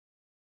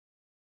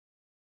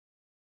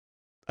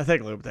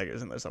think Lopetegui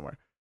is in there somewhere.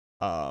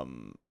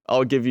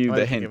 I'll give you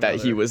the hint that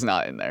he was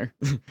not in there.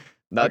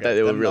 Not that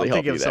it would really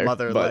help you there. Some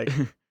other but... like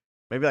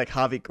maybe like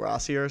Javi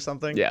Gracia or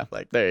something. Yeah,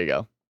 like there you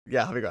go.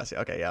 Yeah, Javi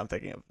Gracia. Okay, yeah, I'm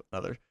thinking of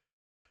another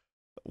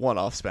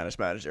one-off Spanish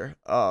manager.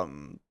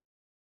 11,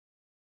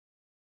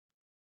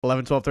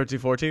 12, 13,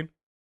 14?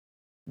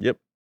 Yep.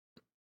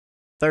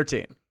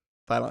 13.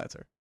 Final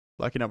answer.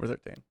 Lucky number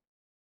 13.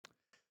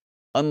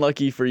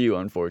 Unlucky for you,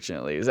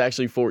 unfortunately. It's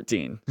actually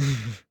 14.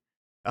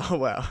 Oh,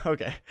 wow.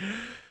 Okay.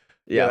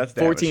 Yeah, that's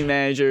 14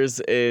 managers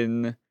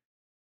in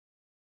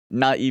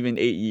not even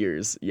 8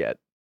 years yet.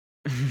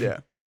 Yeah.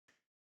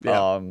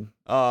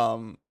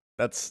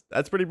 That's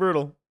pretty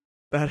brutal.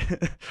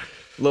 That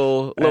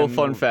little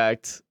fun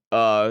fact.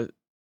 Because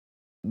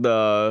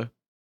the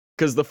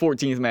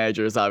 14th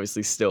manager is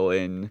obviously still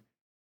in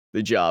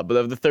the job, but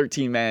of the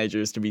 13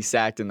 managers to be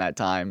sacked in that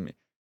time,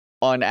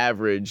 on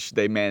average,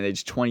 they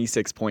managed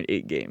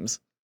 26.8 games.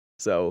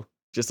 So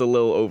just a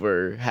little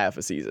over half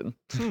a season.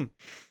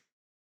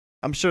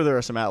 I'm sure there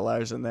are some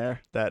outliers in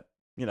there that,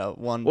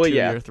 1, 2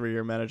 year, 3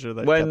 year manager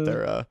that kept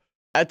their...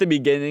 At the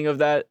beginning of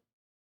that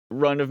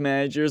run of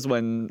managers,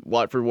 when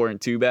Watford weren't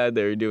too bad,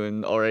 they were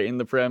doing all right in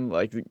the Prem.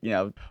 Like,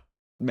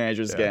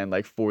 managers getting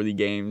like 40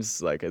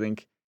 games. Like, I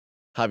think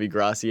Javi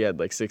Gracia had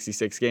like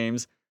 66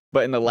 games.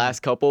 But in the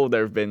last couple,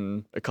 there have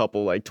been a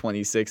couple like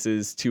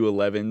 26s,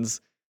 211s.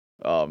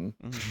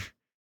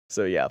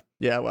 So yeah.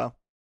 Yeah, well.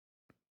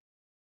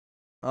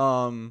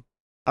 All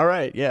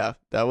right, yeah.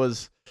 That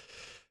was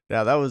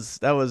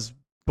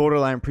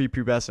borderline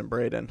prepubescent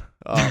Braden.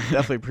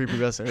 Definitely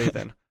prepubescent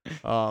Ethan.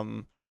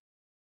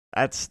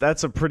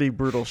 That's a pretty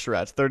brutal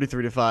stretch.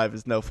 33-5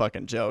 is no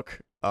fucking joke.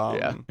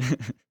 Yeah.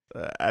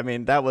 I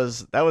mean, that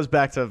was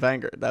back to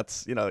Wenger.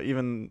 That's,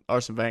 even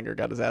Arsene Wenger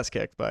got his ass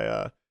kicked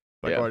by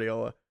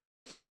Guardiola.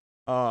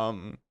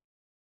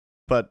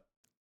 But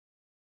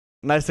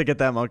nice to get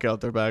that monkey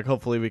out their bag.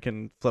 Hopefully we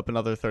can flip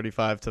another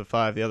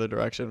 35-5 the other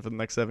direction for the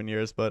next 7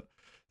 years, but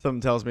something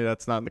tells me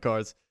that's not in the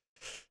cards.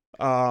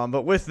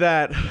 But with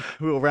that,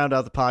 we will round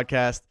out the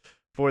podcast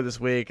for this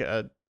week.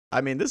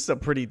 I mean, this is a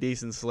pretty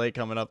decent slate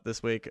coming up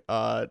this week.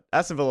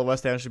 Aston Villa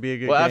West Ham should be a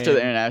good game. Well, after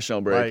the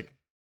international break.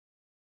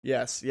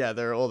 Yes, yeah,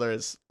 there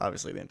is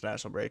obviously the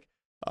international break.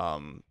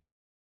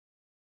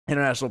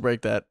 International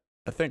break that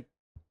I think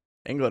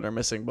England are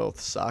missing both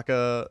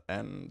Saka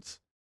and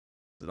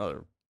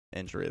another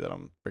injury that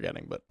I'm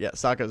forgetting. But yeah,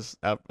 Saka's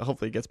out.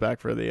 Hopefully he gets back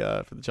for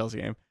the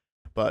Chelsea game.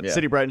 But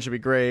City Brighton should be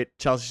great.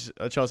 Chelsea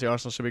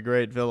Arsenal should be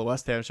great. Villa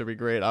West Ham should be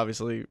great.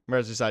 Obviously,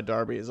 Merseyside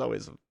Derby is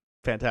always a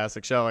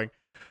fantastic showing.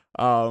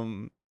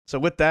 So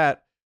with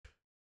that,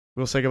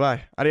 we'll say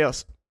goodbye.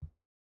 Adios.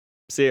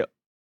 See ya.